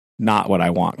not what I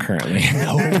want currently.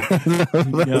 No.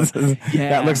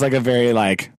 That looks like a very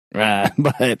like, but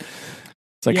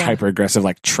it's like hyper aggressive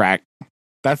like track.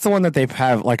 That's the one that they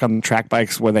have like on track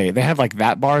bikes where they have like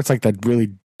that bar. It's like the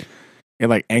really, it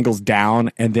like angles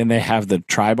down, and then they have the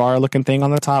tri bar looking thing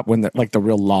on the top when like the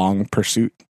real long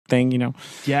pursuit thing, you know?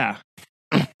 Yeah.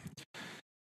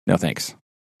 No thanks.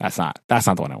 That's not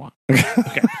the one I want.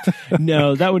 Okay.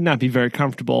 No, that would not be very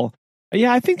comfortable.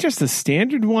 Yeah, I think just the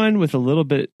standard one with a little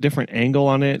bit different angle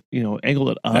on it, angle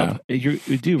it up, you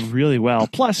do really well.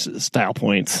 Plus style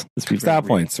points. Style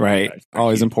points, right?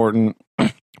 Always important.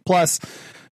 Plus,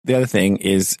 the other thing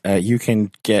is you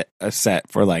can get a set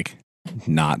for like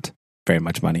not very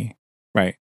much money,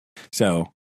 right?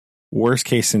 So, worst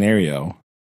case scenario,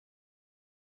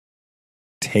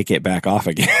 take it back off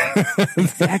again.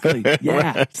 Exactly.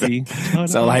 Yeah. See?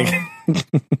 So like,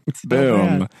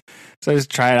 boom. So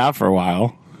just try it out for a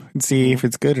while and see if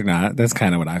it's good or not. That's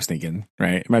kind of what I was thinking,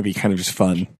 right? It might be kind of just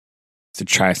fun to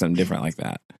try something different like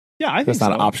that. Yeah, I think that's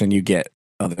not an option you get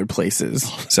other places.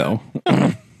 So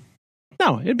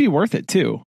no, it'd be worth it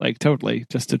too. Like totally,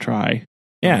 just to try.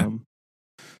 Yeah.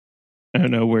 I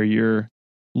don't know where you're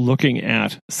looking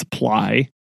at supply.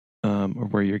 Or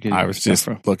where you're getting. I was just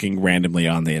looking randomly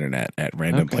on the internet at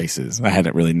random places. I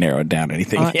hadn't really narrowed down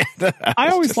anything yet. I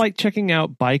always like checking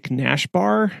out Bike Nash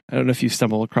Bar. I don't know if you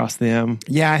stumble across them.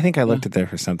 Yeah, I think I looked at there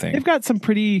for something. They've got some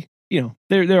pretty,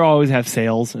 they always have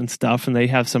sales and stuff, and they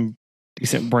have some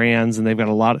decent brands, and they've got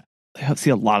a lot. I see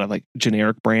a lot of like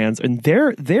generic brands, and they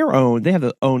have their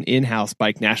own in-house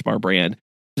Bike Nash Bar brand.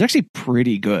 It's actually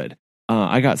pretty good.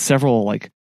 I got several like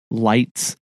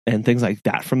lights and things like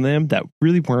that from them that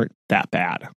really weren't that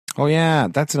bad. Oh yeah,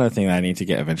 that's another thing that I need to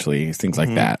get eventually. Is things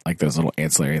like that, like those little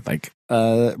ancillary, like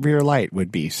rear light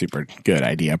would be super good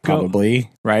idea,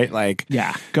 probably, right? Like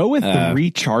go with the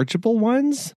rechargeable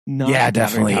ones, not the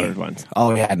definitely battery powered ones.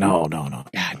 Oh yeah, no,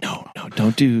 yeah, no,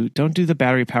 don't do the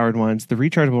battery powered ones. The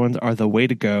rechargeable ones are the way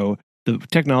to go. The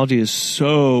technology is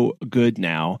so good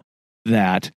now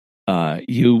that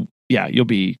you'll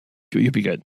be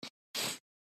good.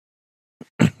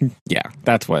 Yeah,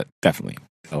 that's what definitely.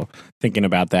 So thinking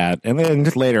about that, and then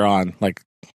just later on, like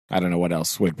I don't know what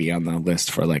else would be on the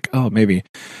list for like the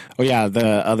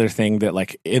other thing that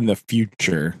like in the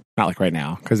future, not like right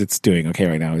now because it's doing okay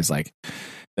right now, is like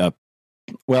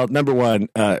number one,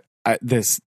 I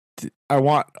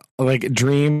want like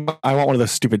I want one of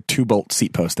those stupid 2-bolt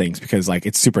seat post things because like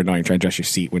it's super annoying trying to adjust your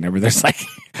seat whenever there's like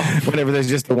whenever there's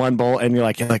just the one bolt and you're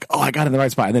like oh I got it in the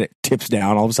right spot and then it tips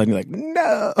down, all of a sudden you're like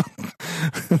no.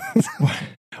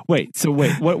 Wait,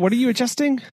 what are you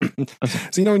adjusting?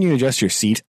 So when you adjust your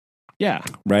seat,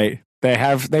 right,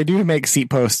 they do make seat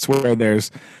posts where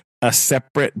there's a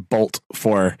separate bolt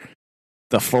for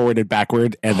the forward and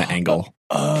backward and the angle.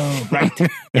 Oh, right.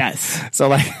 Yes. So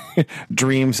like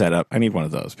dream setup. I need one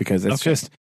of those because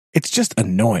it's just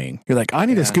annoying. You're like, I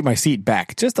need to scoot my seat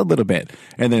back just a little bit.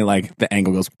 And then like the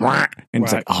angle goes and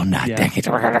it's like, oh no, dang it.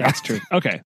 That's true.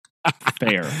 Okay.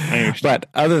 Fair. I understand. But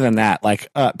other than that, like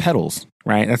pedals,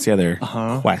 right? That's the other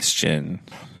question.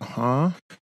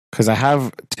 Because I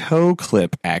have toe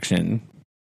clip action,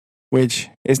 which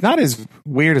is not as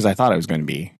weird as I thought it was going to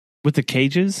be. With the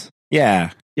cages?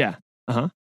 Yeah. Yeah.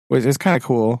 Which is kind of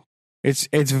cool. It's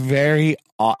very,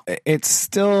 it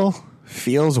still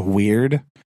feels weird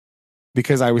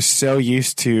because I was so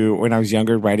used to when I was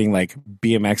younger riding like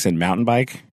BMX and mountain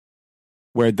bike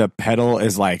where the pedal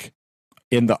is like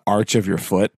in the arch of your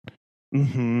foot,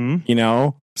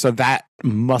 so that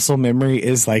muscle memory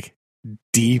is like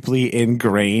deeply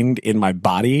ingrained in my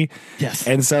body. Yes.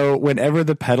 And so whenever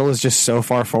the pedal is just so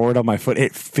far forward on my foot,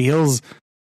 it feels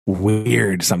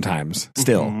weird sometimes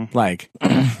still. Like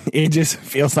it just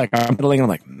feels like I'm pedaling. I'm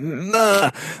like,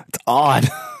 nah, it's odd.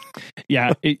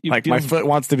 Yeah. Like my foot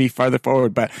wants to be farther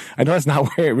forward, but I know that's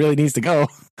not where it really needs to go.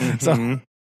 So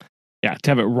yeah,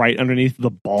 to have it right underneath the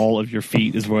ball of your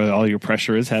feet is where all your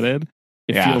pressure is headed.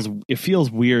 It feels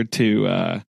weird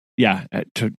to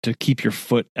keep your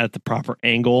foot at the proper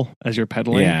angle as you're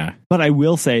pedaling. Yeah. But I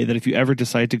will say that if you ever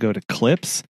decide to go to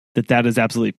clips, that is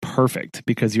absolutely perfect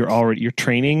because you're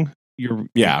training your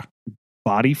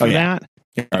body for that.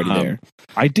 You're already there.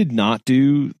 I did not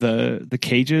do the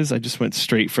cages. I just went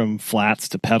straight from flats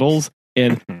to pedals,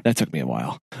 and that took me a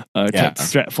while.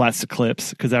 Flats to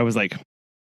clips because I was like,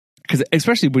 because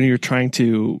especially when you're trying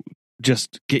to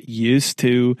just get used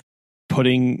to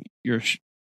putting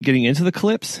getting into the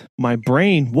clips, my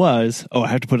brain was, I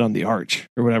have to put on the arch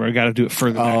or whatever. I got to do it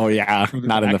further back. Oh, yeah.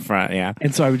 Not in the front. Yeah.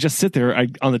 And so I would just sit there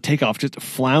on the takeoff, just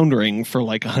floundering for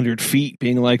like 100 feet,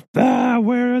 being like,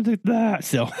 where is it?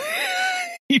 So,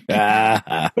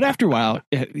 but after a while,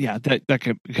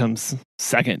 that becomes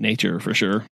second nature for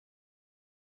sure.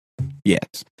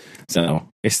 Yes. So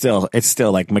it's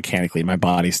still like mechanically, my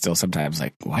body's still sometimes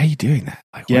like, why are you doing that?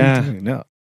 Like, what are you doing? No.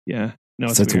 Yeah. No,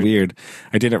 it's weird.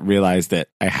 I didn't realize that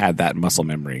I had that muscle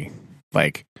memory,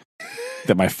 like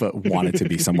that my foot wanted to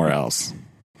be somewhere else.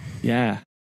 Yeah.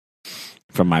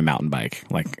 From my mountain bike,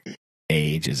 like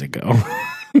ages ago.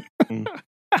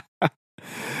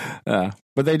 But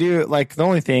they do, like, the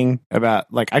only thing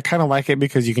about, like, I kind of like it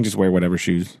because you can just wear whatever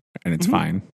shoes and it's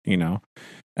fine, you know.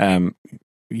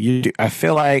 I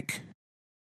feel like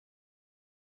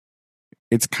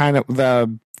it's kind of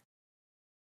the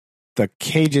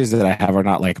cages that I have are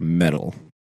not like metal.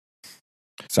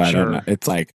 So I don't know. It's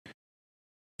like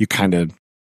you kind of,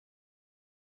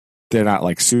 they're not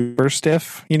like super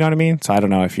stiff, you know what I mean? So I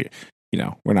don't know if you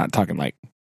know, we're not talking like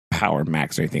Power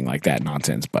Max or anything like that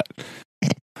nonsense, but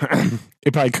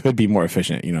it probably could be more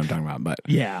efficient, you know what I'm talking about? But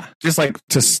yeah, just like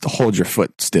to hold your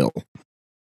foot still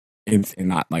and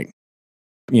not like,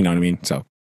 you know what I mean? So,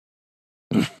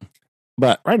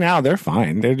 but right now they're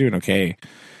fine. They're doing okay.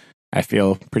 I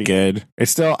feel pretty good. I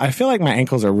feel like my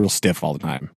ankles are real stiff all the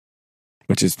time,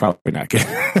 which is probably not good.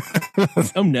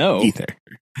 Oh no. Either.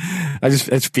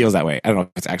 It feels that way. I don't know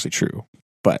if it's actually true,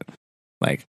 but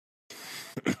like,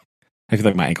 I feel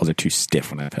like my ankles are too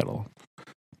stiff when I pedal.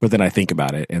 But then I think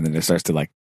about it, and then it starts to like,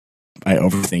 I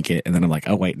overthink it, and then I'm like,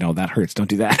 oh wait, no, that hurts. Don't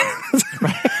do that.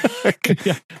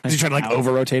 Yeah. You try to like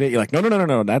over rotate it. You're like,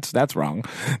 no, that's wrong.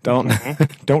 Don't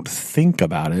think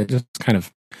about it. Just kind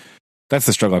of. That's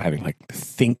the struggle I'm having. Like,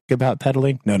 think about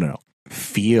pedaling. No.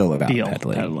 Feel about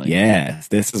pedaling. Yes,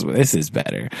 this is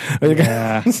better.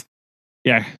 Yeah,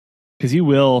 yeah, because you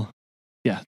will.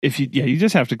 Yeah, you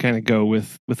just have to kind of go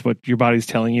with what your body's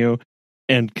telling you,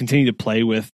 and continue to play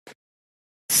with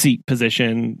seat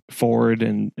position forward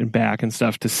and back and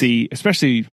stuff to see,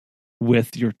 especially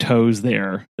with your toes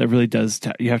there. That really does.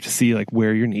 You have to see like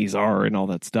where your knees are and all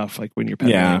that stuff. Like when you're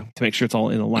pedaling to make sure it's all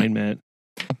in alignment.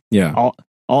 Yeah.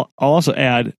 I'll also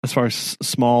add, as far as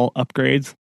small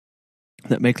upgrades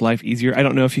that make life easier. I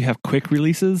don't know if you have quick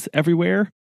releases everywhere.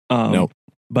 Nope.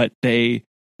 But they're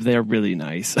really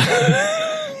nice.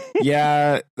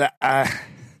 Yeah.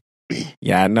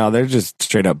 No, they're just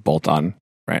straight up bolt on,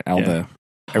 right?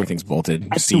 Everything's bolted,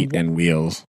 seat and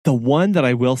wheels. The one that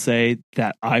I will say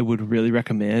that I would really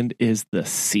recommend is the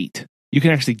seat. You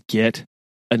can actually get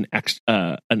an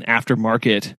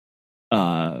aftermarket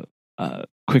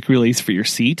quick release for your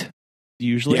seat,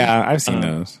 usually. Yeah, I've seen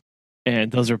those.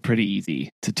 And those are pretty easy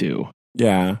to do.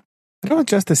 Yeah. I don't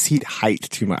adjust the seat height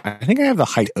too much. I think I have the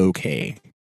height okay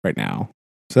right now.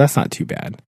 So that's not too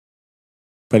bad.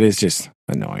 But it's just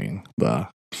annoying. But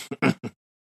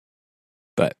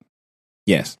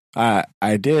yes, I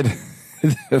did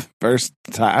the first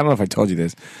time. I don't know if I told you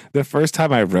this. The first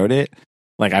time I rode it,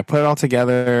 like I put it all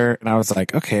together and I was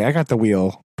like, okay, I got the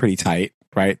wheel pretty tight,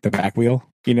 right? The back wheel,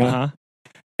 you know? Uh-huh.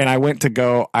 And I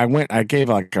gave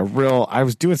like a real, I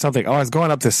was doing something. I was going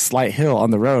up this slight hill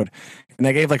on the road and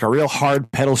I gave like a real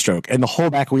hard pedal stroke and the whole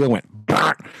back wheel went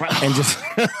and just.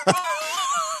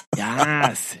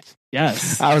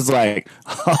 Yes. I was like,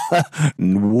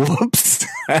 whoops.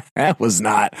 That was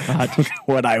not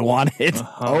what I wanted.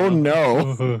 Oh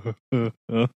no.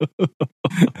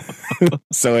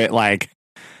 So it like,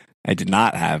 I did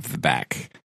not have the back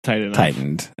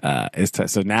tightened.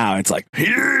 So now it's like,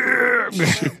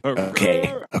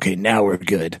 okay, now we're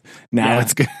good. Now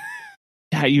it's good.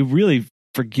 Yeah, you really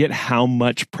forget how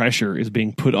much pressure is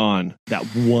being put on that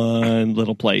one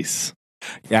little place.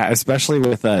 Yeah, especially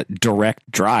with a direct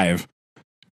drive,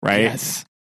 right? Yes.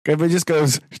 If it just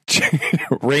goes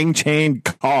ring chain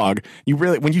cog,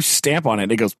 when you stamp on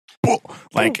it, it goes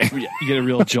like you get a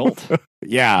real jolt.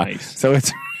 Yeah. Nice. So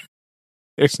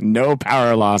there's no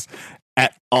power loss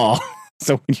at all.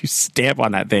 So when you stamp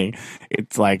on that thing,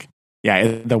 it's like,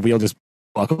 the wheel just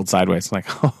buckled sideways. Like,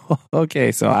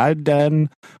 okay, so I've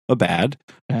done a bad.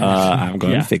 I'm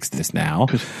going to fix this now.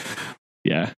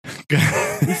 Yeah.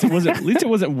 At least it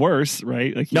wasn't worse,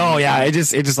 right? Like it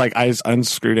just like I just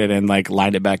unscrewed it and like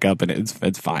lined it back up and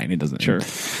it's fine. It doesn't. Sure.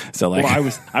 So like,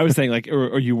 well, I was saying like,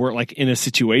 or you weren't like in a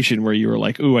situation where you were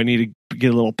like, ooh, I need to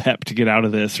get a little pep to get out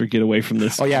of this or get away from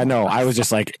this. Oh yeah, no, I was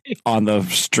just like on the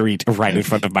street right in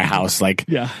front of my house, like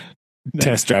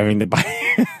test driving the bike.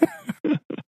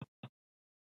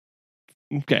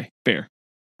 Okay, fair.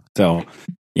 So,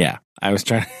 yeah, I was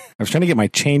trying to get my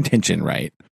chain tension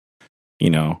right,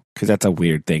 because that's a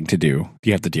weird thing to do.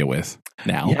 You have to deal with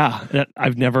now. Yeah,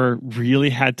 I've never really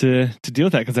had to deal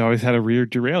with that because I always had a rear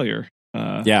derailleur.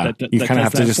 You kind of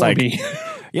have to just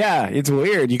yeah, it's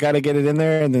weird. You got to get it in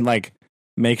there and then like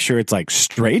make sure it's like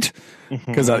straight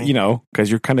because because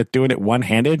you're kind of doing it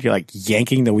one-handed. You're like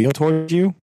yanking the wheel towards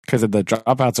you because the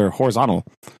dropouts are horizontal,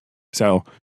 so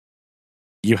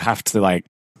you have to like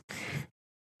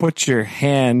put your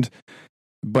hand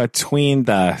between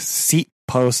the seat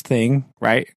post thing,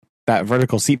 right? That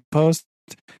vertical seat post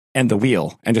and the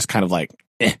wheel, and just kind of like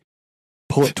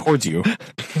pull it towards you.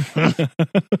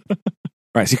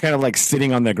 Right, so you're kind of like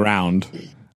sitting on the ground,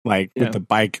 like with the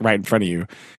bike right in front of you.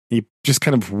 You just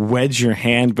kind of wedge your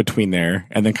hand between there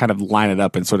and then kind of line it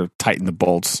up and sort of tighten the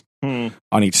bolts on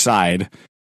each side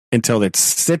until it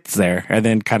sits there, and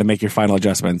then kind of make your final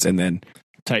adjustments and then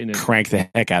tighten it, crank the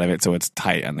heck out of it so it's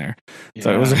tight on there. Yeah.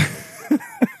 So it was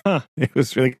it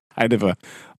was really kind of a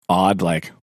odd,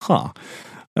 like,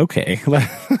 okay,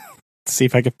 let's see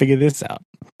if I can figure this out.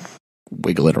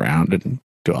 Wiggle it around and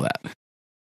do all that.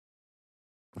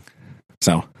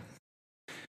 So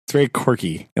it's very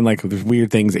quirky and like there's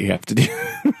weird things that you have to do.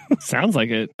 Sounds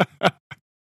like it.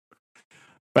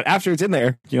 But after it's in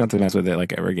there, you don't have to mess with it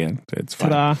like ever again. So it's fine.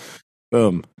 Ta-da.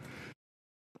 Boom.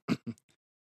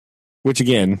 Which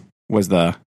again was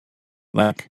the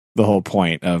whole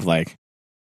point of like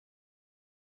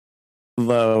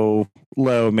low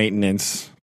maintenance,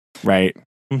 right?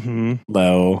 Mm-hmm.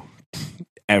 Low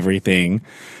everything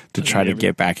to try to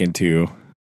get back into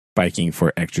biking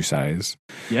for exercise.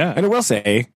 Yeah. And I will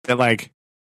say that like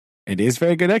it is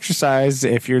very good exercise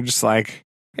if you're just like,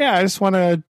 yeah, I just want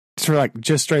to sort of like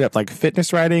just straight up like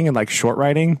fitness riding and like short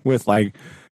riding with like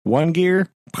one gear.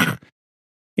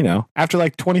 After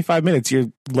like 25 minutes,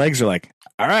 your legs are like,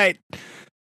 all right,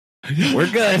 we're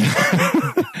good.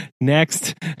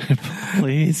 Next,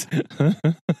 please.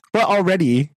 Well,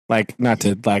 already, like, not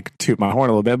to like toot my horn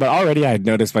a little bit, but already I had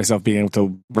noticed myself being able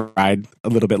to ride a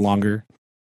little bit longer,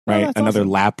 right? Another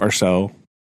lap or so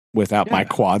without my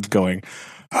quads going,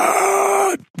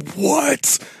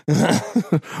 what?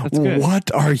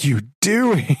 What are you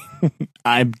doing?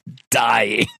 I'm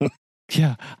dying.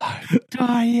 Yeah, I'm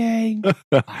dying.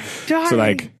 So,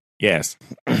 like, yes.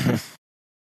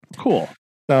 Cool.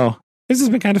 So, this has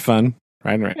been kind of fun.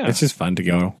 Riding around. Yeah. It's just fun to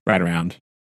go ride around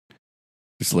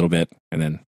just a little bit and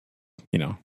then,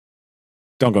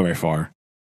 don't go very far.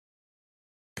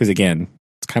 Because, again,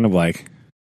 it's kind of like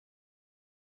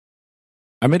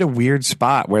I'm at a weird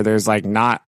spot where there's, like,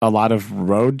 not a lot of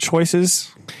road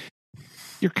choices.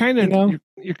 You're kind of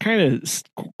you're kind of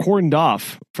cordoned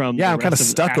off from. Yeah, I'm kind of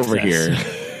stuck over here.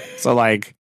 So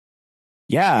like,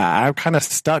 yeah, I'm kind of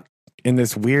stuck in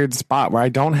this weird spot where I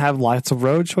don't have lots of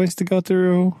road choice to go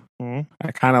through. Mm-hmm.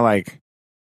 I kind of like,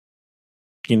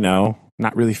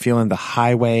 not really feeling the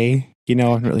highway.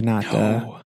 I'm really not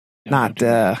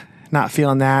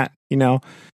feeling that.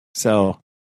 So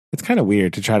it's kind of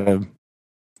weird to try to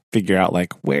figure out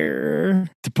like where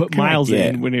to put miles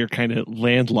in when you're kind of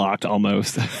landlocked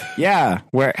almost. Yeah,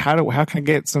 how can I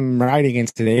get some riding in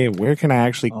today? Where can I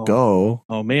actually go?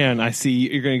 Oh man, I see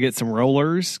you're going to get some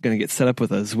rollers. Going to get set up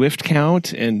with a Zwift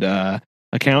account and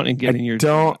account and get in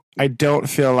your. I don't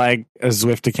feel like a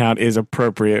Zwift account is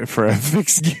appropriate for a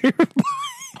fixed gear.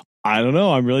 I don't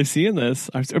know. I'm really seeing this,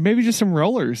 or maybe just some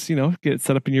rollers. Get it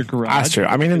set up in your garage. That's true.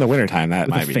 I mean, in the wintertime, that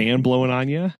with might a fan blowing on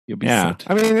you, you'll be set.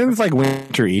 I mean, it's like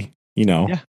wintry.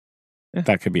 Yeah.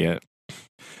 That could be it.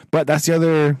 But that's the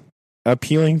other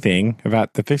appealing thing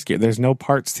about the fixed gear. There's no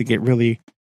parts to get really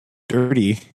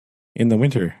dirty in the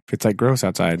winter. If it's like gross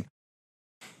outside,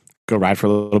 go ride for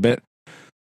a little bit,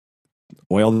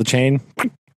 oil the chain.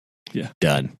 Yeah,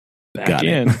 done. Got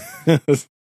in.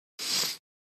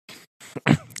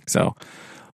 So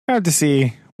I have to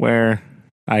see where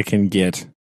I can get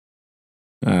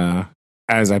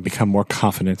as I become more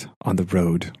confident on the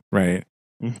road, right?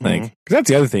 Mm-hmm. Like, 'cause that's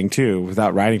the other thing too,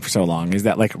 without riding for so long, is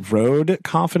that like road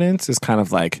confidence is kind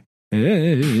of like, I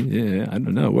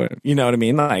don't know what, you know what I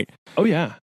mean? Like, oh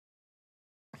yeah.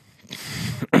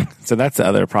 So that's the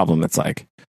other problem. That's like,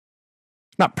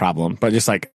 not problem, but just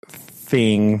like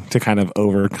thing to kind of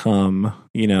overcome,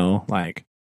 like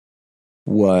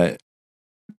what,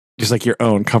 just like your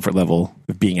own comfort level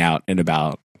of being out and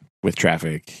about with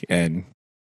traffic. And,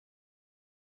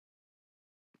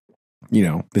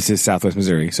 this is Southwest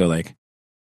Missouri. So like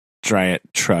giant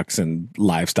trucks and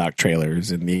livestock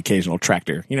trailers and the occasional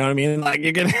tractor, you know what I mean? Like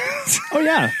you get, oh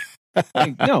yeah.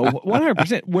 Like, no,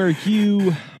 100% where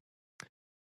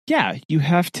yeah, you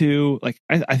have to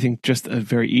I think just a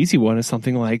very easy one is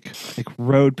something like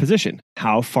road position.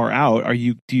 How far out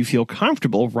do you feel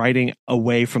comfortable riding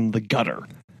away from the gutter?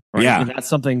 Right. Yeah. And that's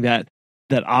something that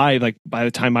I by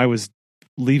the time I was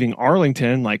leaving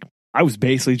Arlington, I was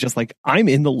basically just I'm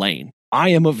in the lane. I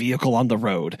am a vehicle on the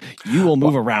road. You will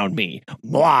move around me.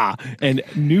 Blah. And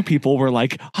new people were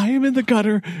like, I am in the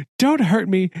gutter. Don't hurt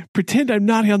me. Pretend I'm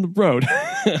not on the road.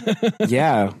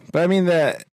 Yeah. But I mean,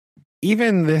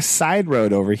 even this side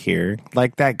road over here,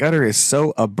 that gutter is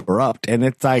so abrupt and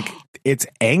it's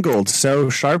angled so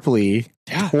sharply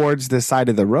towards the side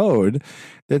of the road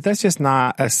that's just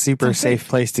not a super safe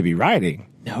place to be riding.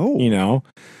 No.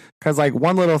 Because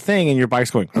one little thing and your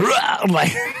bike's going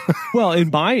well,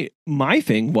 and my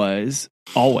thing was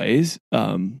always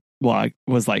I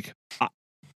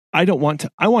want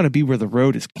to be where the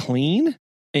road is clean.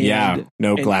 And,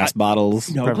 no glass bottles.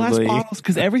 No preferably. Glass bottles,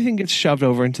 because everything gets shoved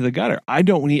over into the gutter. I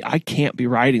can't be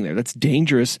riding there. That's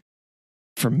dangerous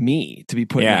for me to be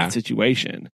put in that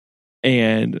situation.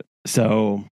 And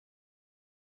so,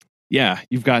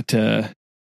 you've got to.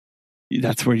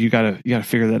 That's where you gotta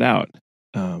figure that out.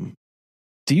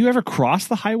 Do you ever cross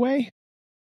the highway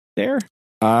there?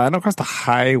 I don't cross the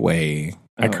highway.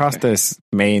 I cross this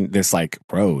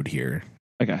road here.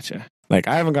 I gotcha. I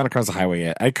haven't gone across the highway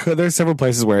yet. I could. There's several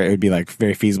places where it would be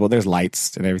very feasible. There's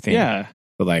lights and everything. Yeah.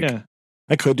 But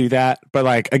I could do that.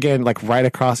 But again, right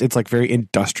across, it's very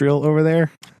industrial over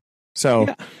there.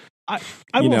 So, I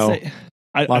will say,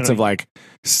 lots of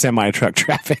semi-truck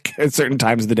traffic at certain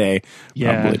times of the day.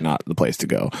 Yeah. Probably not the place to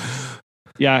go.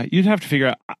 Yeah, you'd have to figure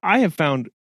out. I have found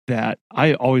that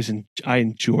I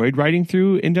enjoyed riding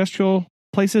through industrial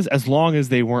places as long as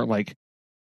they weren't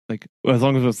as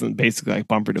long as it wasn't basically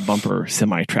bumper to bumper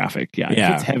semi traffic. Yeah.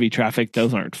 If it's heavy traffic,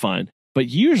 those aren't fun. But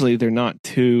usually they're not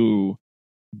too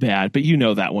bad. But you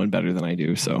know that one better than I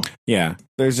do. So yeah,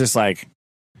 there's just it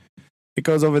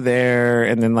goes over there,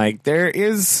 and then there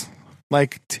is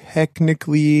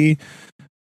technically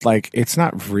it's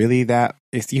not really that.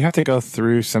 You have to go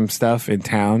through some stuff in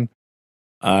town,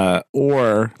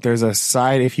 or there's a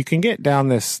side. If you can get down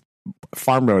this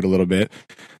farm road a little bit,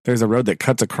 there's a road that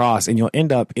cuts across and you'll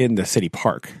end up in the city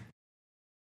park.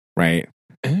 Right.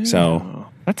 Oh, so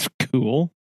that's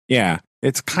cool. Yeah.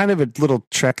 It's kind of a little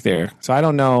trek there. So I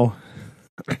don't know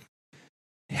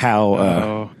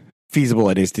how feasible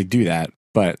it is to do that,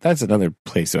 but that's another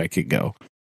place that I could go.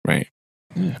 Right.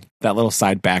 Yeah. That little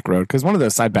side back road. Cause one of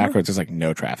those side back roads is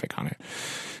no traffic on it.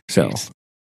 So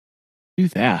do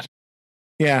that.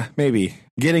 Yeah, maybe.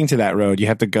 Getting to that road, you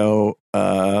have to go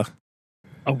a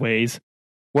ways.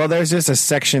 Well, there's just a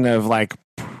section of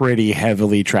pretty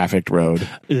heavily trafficked road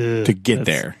to get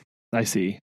there. I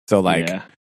see. So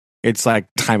it's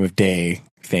time of day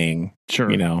thing. Sure.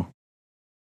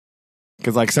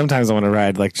 Because sometimes I want to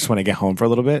ride just want to get home for a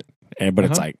little bit, but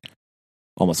it's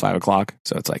almost 5:00,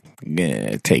 so it's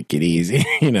take it easy.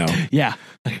 Yeah,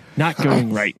 not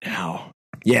going right now.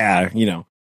 Yeah,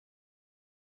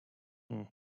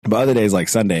 But other days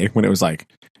Sunday when it was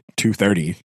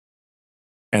 2:30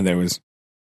 and there was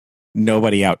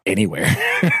nobody out anywhere,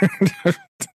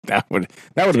 that would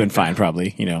have been fine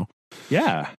probably,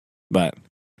 Yeah. But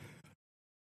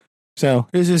so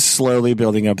it's just slowly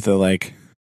building up the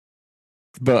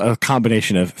a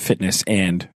combination of fitness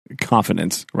and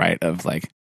confidence, right? Of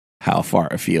how far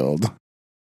afield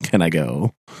can I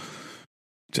go?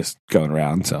 Just going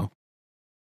around. So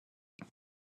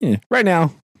yeah, right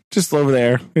now, just over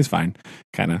there is fine.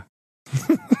 Kind of.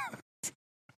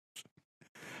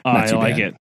 I like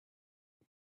it.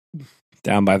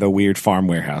 Down by the weird farm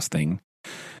warehouse thing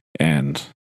and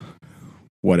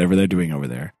whatever they're doing over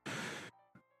there.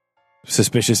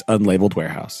 Suspicious unlabeled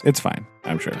warehouse. It's fine,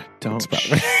 I'm sure. Don't.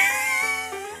 Okay.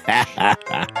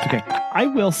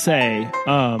 I will say,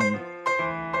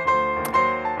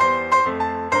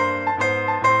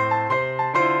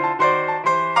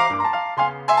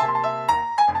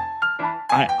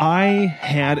 I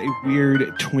had a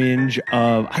weird twinge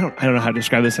of I don't know how to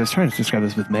describe this. I was trying to describe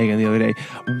this with Megan the other day.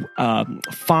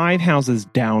 5 houses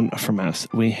down from us,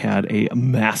 we had a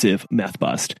massive meth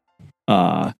bust.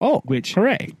 Which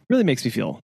hooray! Really makes me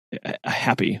feel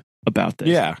happy about this.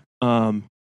 Yeah. A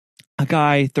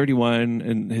guy 31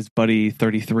 and his buddy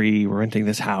 33 were renting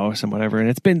this house and whatever, and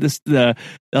it's been this. The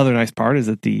other nice part is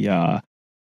that the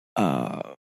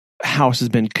house has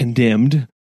been condemned.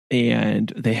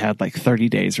 And they had 30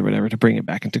 days or whatever to bring it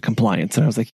back into compliance. And I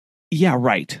was like, yeah,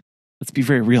 right. Let's be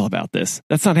very real about this.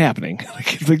 That's not happening.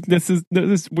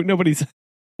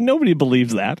 Nobody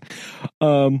believes that.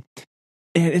 And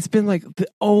it's been the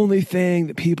only thing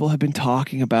that people have been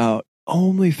talking about,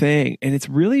 only thing. And it's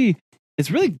really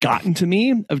it's really gotten to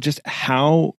me of just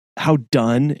how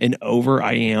done and over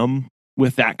I am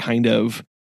with that kind of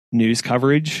news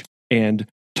coverage and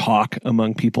talk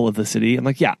among people of the city. I'm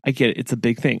like, yeah, I get it. It's a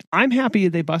big thing. I'm happy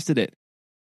they busted it.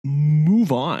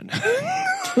 Move on.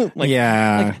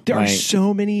 There are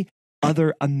so many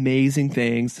other amazing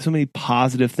things, so many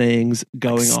positive things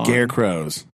going on.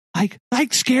 Scarecrows.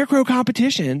 Like scarecrow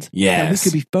competitions that we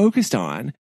could be focused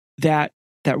on that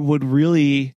would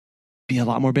really be a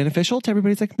lot more beneficial to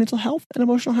everybody's like mental health and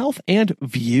emotional health and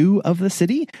view of the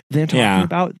city than talking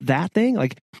about that thing.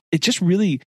 Like it just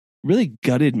really, really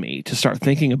gutted me to start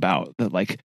thinking about that.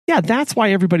 Like, yeah, that's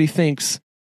why everybody thinks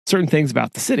certain things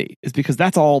about the city is because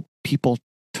that's all people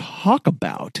talk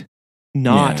about,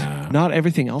 not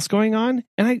everything else going on.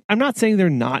 And I'm not saying they're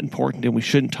not important and we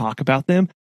shouldn't talk about them,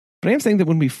 but I am saying that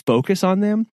when we focus on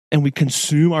them and we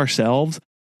consume ourselves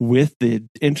with the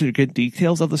intricate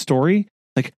details of the story,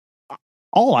 like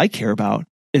all I care about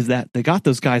is that they got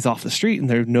those guys off the street and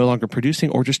they're no longer producing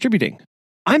or distributing.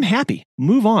 I'm happy.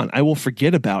 Move on. I will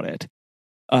forget about it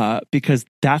because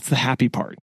that's the happy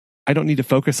part. I don't need to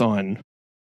focus on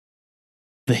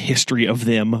the history of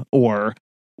them or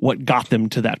what got them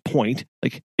to that point.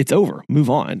 Like it's over. Move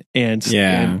on.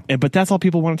 But that's all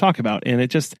people want to talk about. And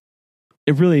it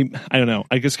really, I don't know.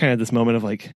 I just kind of this moment of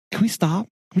like, can we stop?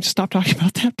 Can we just stop talking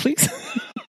about that, please?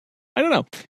 I don't know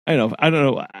if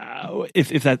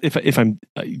I'm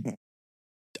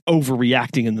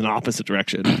overreacting in the opposite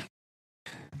direction.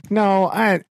 No,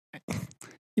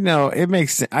 it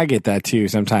makes sense. I get that too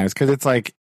sometimes because it's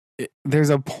like there's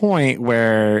a point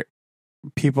where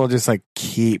people just like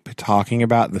keep talking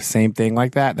about the same thing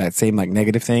like that same like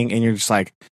negative thing, and you're just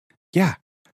like, yeah,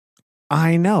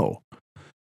 I know.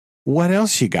 What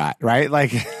else you got, right?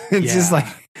 Like it's just like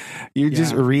you're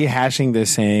just rehashing the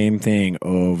same thing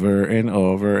over and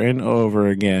over and over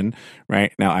again,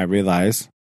 right? Now I realize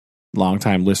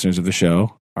longtime listeners of the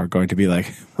show are going to be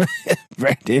like,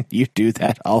 Brandon, you do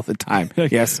that all the time.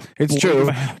 Yes, it's true.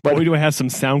 But do I have some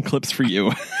sound clips for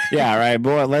you? Yeah, right.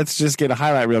 Boy, let's just get a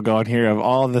highlight reel going here of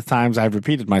all the times I've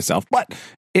repeated myself. But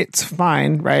it's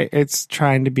fine, right? It's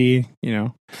trying to be,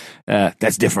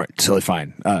 that's different. Totally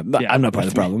fine. I'm not part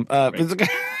of the problem. It's okay.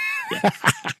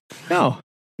 No.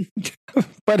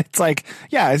 But it's like,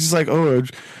 it's just like,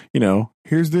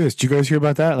 here's this. Did you guys hear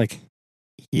about that? Like,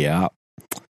 yeah.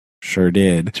 Sure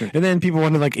did. Sure. And then people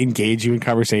want to like engage you in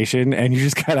conversation, and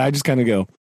I just kind of go,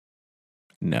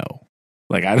 no,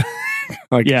 like I,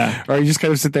 like or you just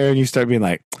kind of sit there and you start being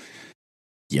like,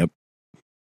 yep.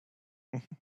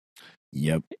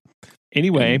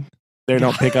 Anyway, and they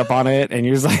don't pick up on it, and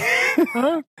you're just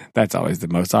like, that's always the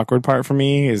most awkward part for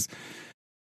me is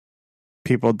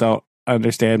people don't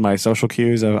understand my social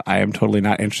cues of I am totally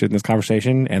not interested in this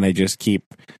conversation, and they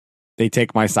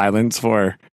take my silence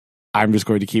for I'm just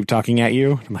going to keep talking at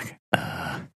you. I'm like,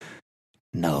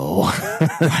 no.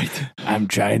 Right. I'm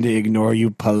trying to ignore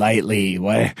you politely.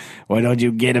 What don't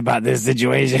you get about this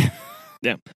situation?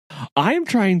 Yeah. I'm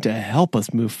trying to help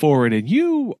us move forward and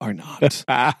you are not.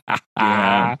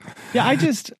 Yeah, I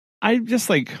just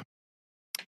like,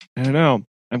 I don't know.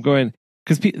 I'm going,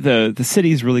 because the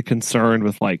city's really concerned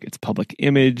with like its public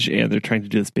image, and they're trying to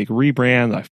do this big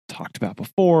rebrand that I've talked about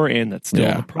before, and that's still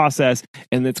in the process.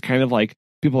 And it's kind of like,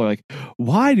 people are like,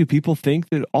 why do people think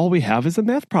that all we have is a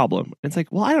meth problem? And it's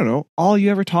like, well, I don't know. All you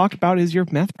ever talk about is your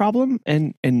meth problem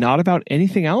and not about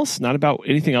anything else, not about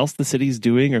anything else the city's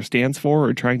doing or stands for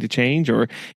or trying to change or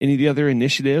any of the other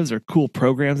initiatives or cool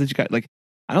programs that you got. Like,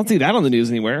 I don't see that on the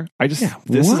news anywhere. This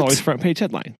is always front page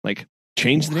headline. Like,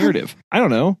 change the narrative. I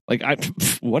don't know. Like,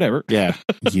 whatever. Yeah.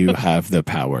 You have the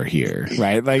power here.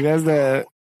 Right? Like, that's the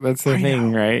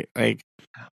thing, right? Like,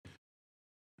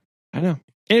 I know.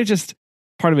 And it just,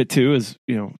 part of it too is,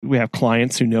 we have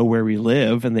clients who know where we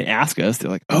live and they ask us,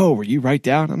 they're like, oh, were you right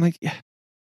down? I'm like, yeah,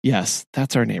 yes,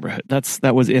 that's our neighborhood.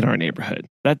 That was in our neighborhood.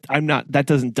 That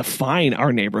doesn't define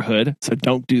our neighborhood. So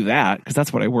don't do that, because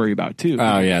that's what I worry about too.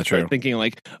 Oh yeah, true. Thinking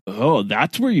like, oh,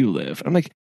 that's where you live. I'm like,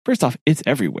 first off, it's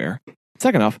everywhere.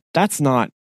 Second off, that's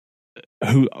not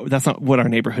what our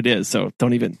neighborhood is. So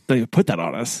don't even put that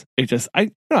on us. It just, I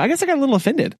guess I got a little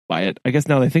offended by it. I guess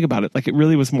now that I think about it, like it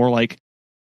really was more like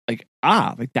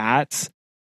that's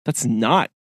not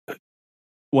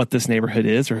what this neighborhood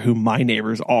is or who my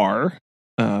neighbors are.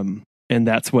 And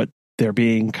that's what they're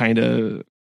being kind of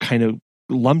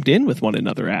lumped in with one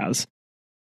another as.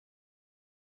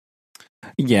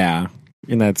 Yeah.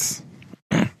 And that's,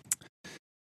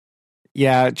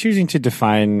 choosing to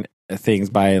define things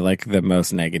by like the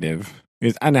most negative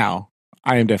is, now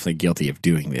I am definitely guilty of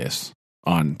doing this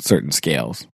on certain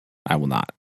scales. I will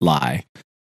not lie.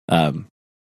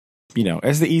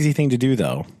 it's the easy thing to do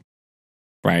though,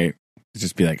 right?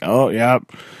 Just be like, oh, yeah,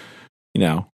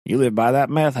 you live by that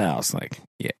meth house. Like,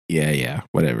 yeah,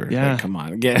 whatever. Yeah. Like, come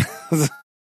on, again.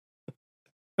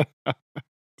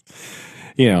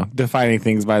 Defining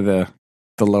things by the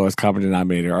lowest common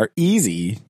denominator are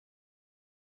easy.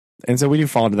 And so we do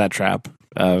fall into that trap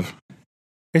of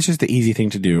it's just the easy thing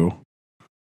to do.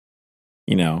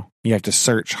 You have to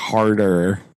search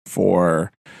harder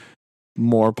for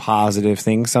more positive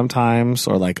things sometimes,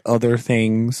 or like other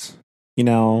things,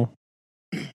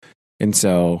 and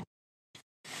so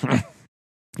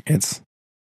it's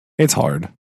hard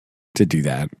to do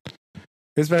that,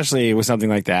 especially with something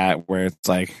like that where it's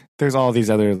like there's all these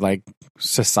other like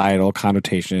societal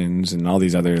connotations and all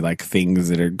these other like things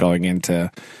that are going into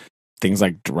things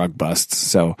like drug busts.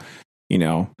 So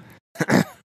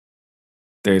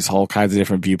there's whole kinds of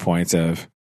different viewpoints of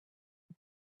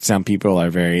some people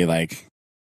are very like,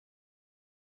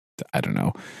 I don't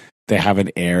know, they have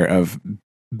an air of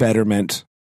betterment,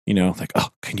 like, oh,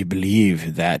 can you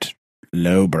believe that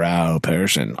lowbrow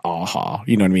person? Aha.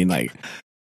 You know what I mean? Like,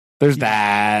 there's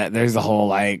that, there's the whole,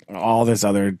 like, all this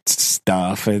other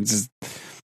stuff. It's just,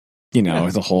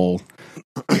 it's a whole.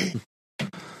 It's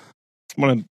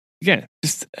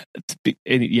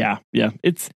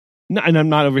not, and I'm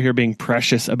not over here being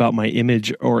precious about my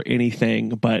image or anything,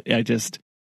 but I just,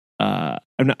 I'm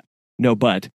not. No,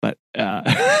 but I'm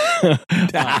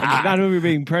not over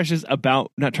being precious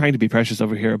about, not trying to be precious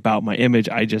over here about my image.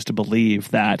 I just believe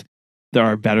that there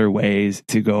are better ways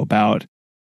to go about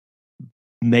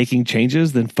making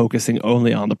changes than focusing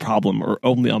only on the problem or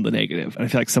only on the negative. And I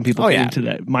feel like some people get into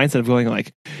that mindset of going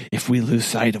like, if we lose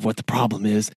sight of what the problem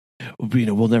is,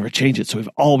 we'll never change it. So we've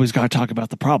always got to talk about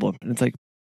the problem. And it's like,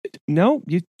 no,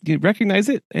 you recognize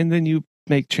it and then you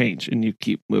make change and you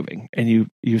keep moving and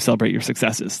you celebrate your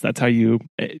successes. That's how you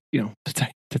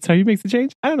that's how you make the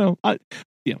change. I don't know.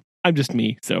 I'm just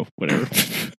me, so whatever.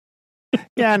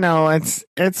 Yeah, no,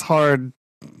 it's hard.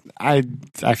 I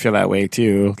feel that way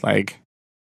too. Like,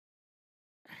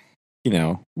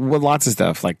 with lots of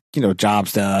stuff, like, job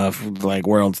stuff, like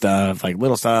world stuff, like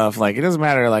little stuff, like it doesn't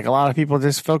matter. Like a lot of people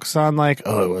just focus on like,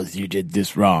 oh, well, you did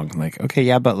this wrong. Like, okay,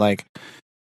 yeah, but like,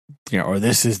 or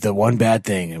this is the one bad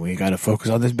thing and we got to focus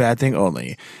on this bad thing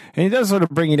only. And it does sort of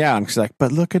bring you down because like,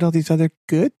 but look at all these other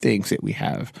good things that we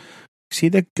have. See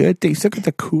the good things, look at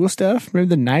the cool stuff,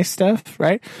 remember the nice stuff,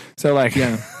 right? So like,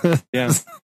 yeah.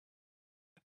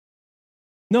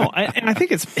 No, I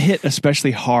think it's hit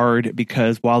especially hard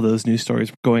because while those news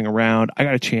stories were going around, I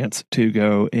got a chance to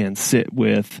go and sit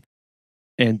with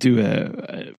and do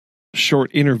a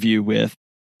short interview with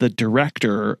the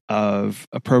director of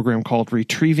a program called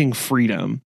Retrieving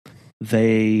Freedom.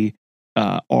 They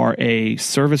are a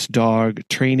service dog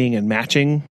training and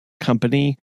matching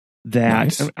company that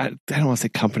nice. I don't want to say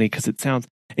company because it sounds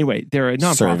anyway. They're a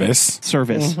nonprofit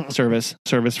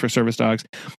service for service dogs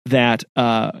that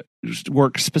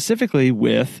work specifically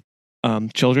with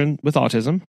children with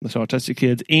autism, so autistic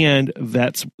kids, and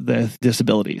vets with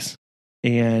disabilities,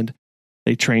 and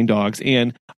they train dogs.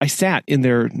 And I sat in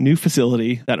their new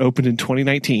facility that opened in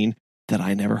 2019 that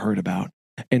I never heard about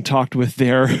and talked with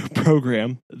their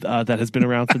program that has been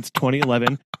around since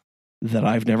 2011 that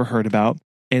I've never heard about.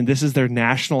 And this is their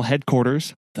national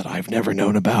headquarters that I've never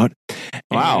known about.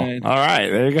 Wow. And all right.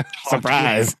 There you go.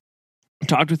 Surprise.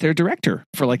 Talked with their director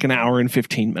for like an hour and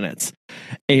 15 minutes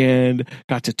and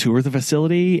got to tour the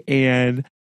facility. And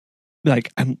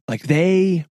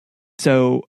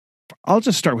so I'll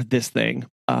just start with this thing.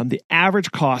 The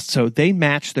average cost, so they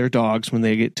match their dogs when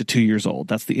they get to 2 years old.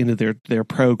 That's the end of their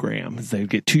program. As they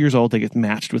get 2 years old, they get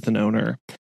matched with an owner.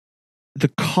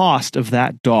 The cost of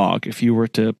that dog, if you were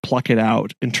to pluck it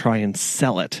out and try and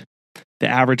sell it, the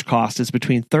average cost is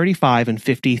between $35,000 and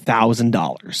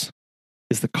 $50,000.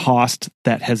 Is the cost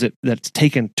that's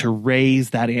taken to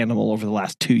raise that animal over the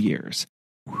last 2 years,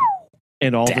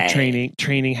 and all the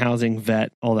training, housing,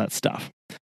 vet, all that stuff.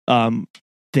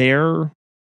 Their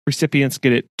recipients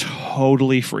get it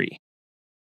totally free,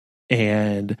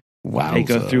 and they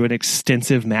go through an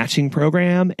extensive matching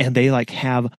program, and they like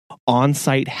have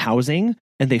on-site housing,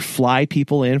 and they fly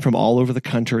people in from all over the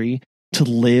country to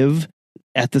live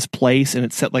at this place, and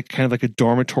it's set like kind of like a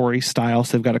dormitory style.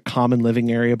 So they've got a common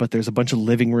living area, but there's a bunch of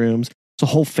living rooms, so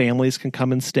whole families can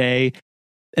come and stay,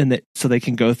 and so they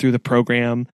can go through the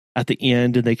program at the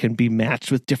end, and they can be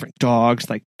matched with different dogs,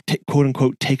 like quote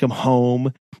unquote take them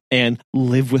home and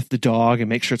live with the dog and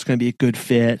make sure it's going to be a good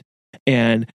fit.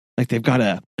 And like they've got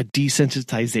a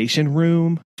desensitization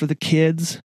room for the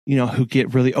kids, who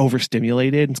get really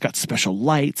overstimulated. It's got special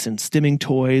lights and stimming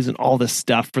toys and all this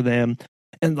stuff for them.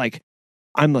 And like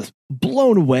I'm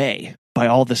blown away by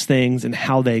all these things and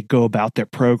how they go about their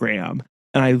program.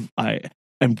 And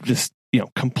I'm just,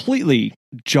 completely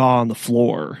jaw on the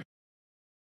floor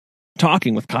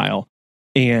talking with Kyle.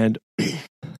 And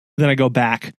then I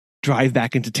drive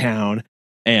back into town,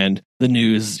 and the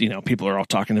news, people are all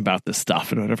talking about this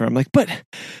stuff and whatever. I'm like, but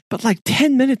like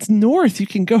 10 minutes north, you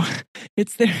can go.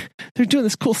 It's there. They're doing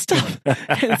this cool stuff. But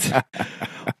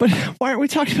why aren't we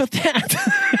talking about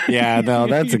that? Yeah, no,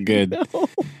 that's a good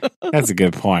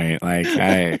point. Like,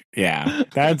 that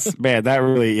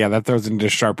throws into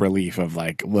sharp relief of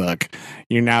like, look,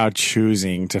 you're now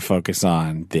choosing to focus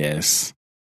on this,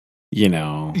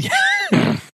 Yeah.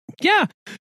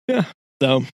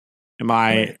 So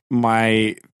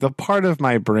the part of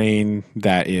my brain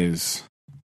that is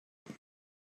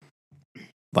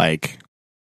like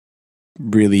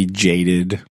really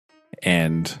jaded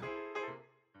and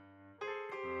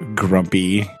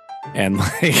grumpy and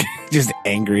like just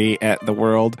angry at the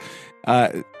world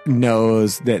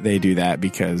knows that they do that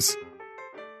because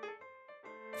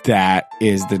that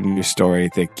is the news story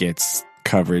that gets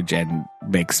coverage and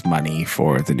makes money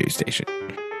for the news station.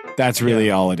 That's really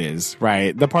all it is,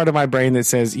 right? The part of my brain that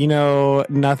says,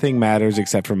 nothing matters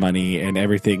except for money and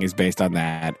everything is based on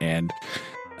that. And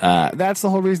that's the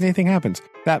whole reason anything happens.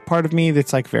 That part of me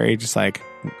that's like very just like,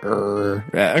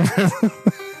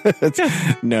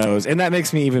 knows. And that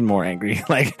makes me even more angry.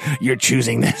 Like, you're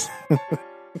choosing this.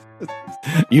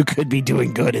 You could be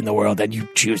doing good in the world and you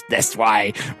choose this.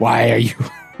 Why are you?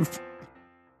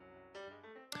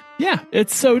 Yeah,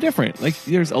 it's so different. Like,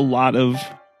 there's a lot of...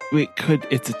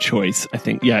 it's a choice, I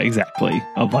think. Yeah, exactly.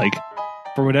 Of like,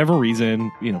 for whatever reason,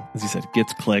 as you said, it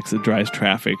gets clicks, it drives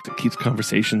traffic, it keeps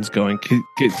conversations going,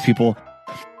 gets people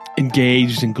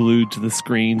engaged and glued to the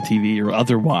screen, TV or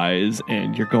otherwise.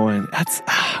 And you're going,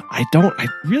 I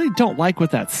really don't like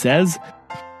what that says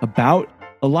about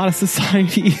a lot of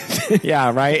society.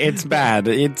 Yeah, right. It's bad.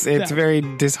 It's very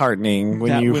disheartening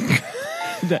when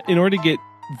that in order to get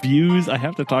views, I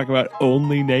have to talk about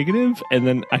only negative, and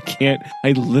then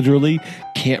I literally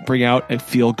can't bring out a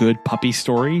feel good puppy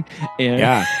story,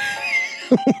 and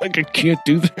like I can't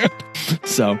do that.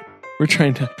 So we're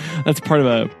trying to, that's part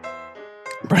of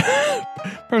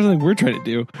something we're trying to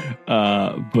do,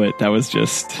 but that was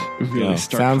just really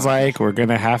sounds like we're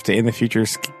gonna have to in the future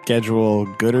schedule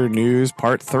Gooder News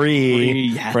Part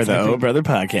 3 for the Oh Brother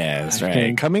podcast,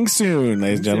 right? Coming soon,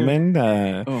 ladies and gentlemen,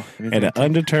 at an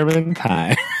undetermined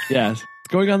time. Yes, it's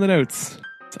going on the notes.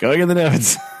 It's going in the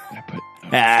notes.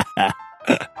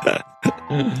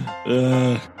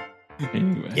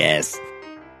 Anyway. Yes.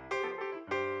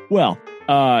 Well,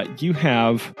 you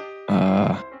have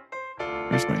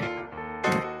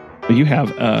you have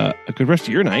a good rest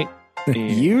of your night.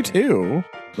 You too.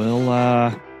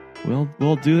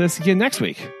 We'll do this again next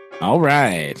week. All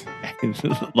right.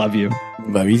 Love you.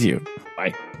 Love you too.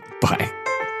 Bye. Bye.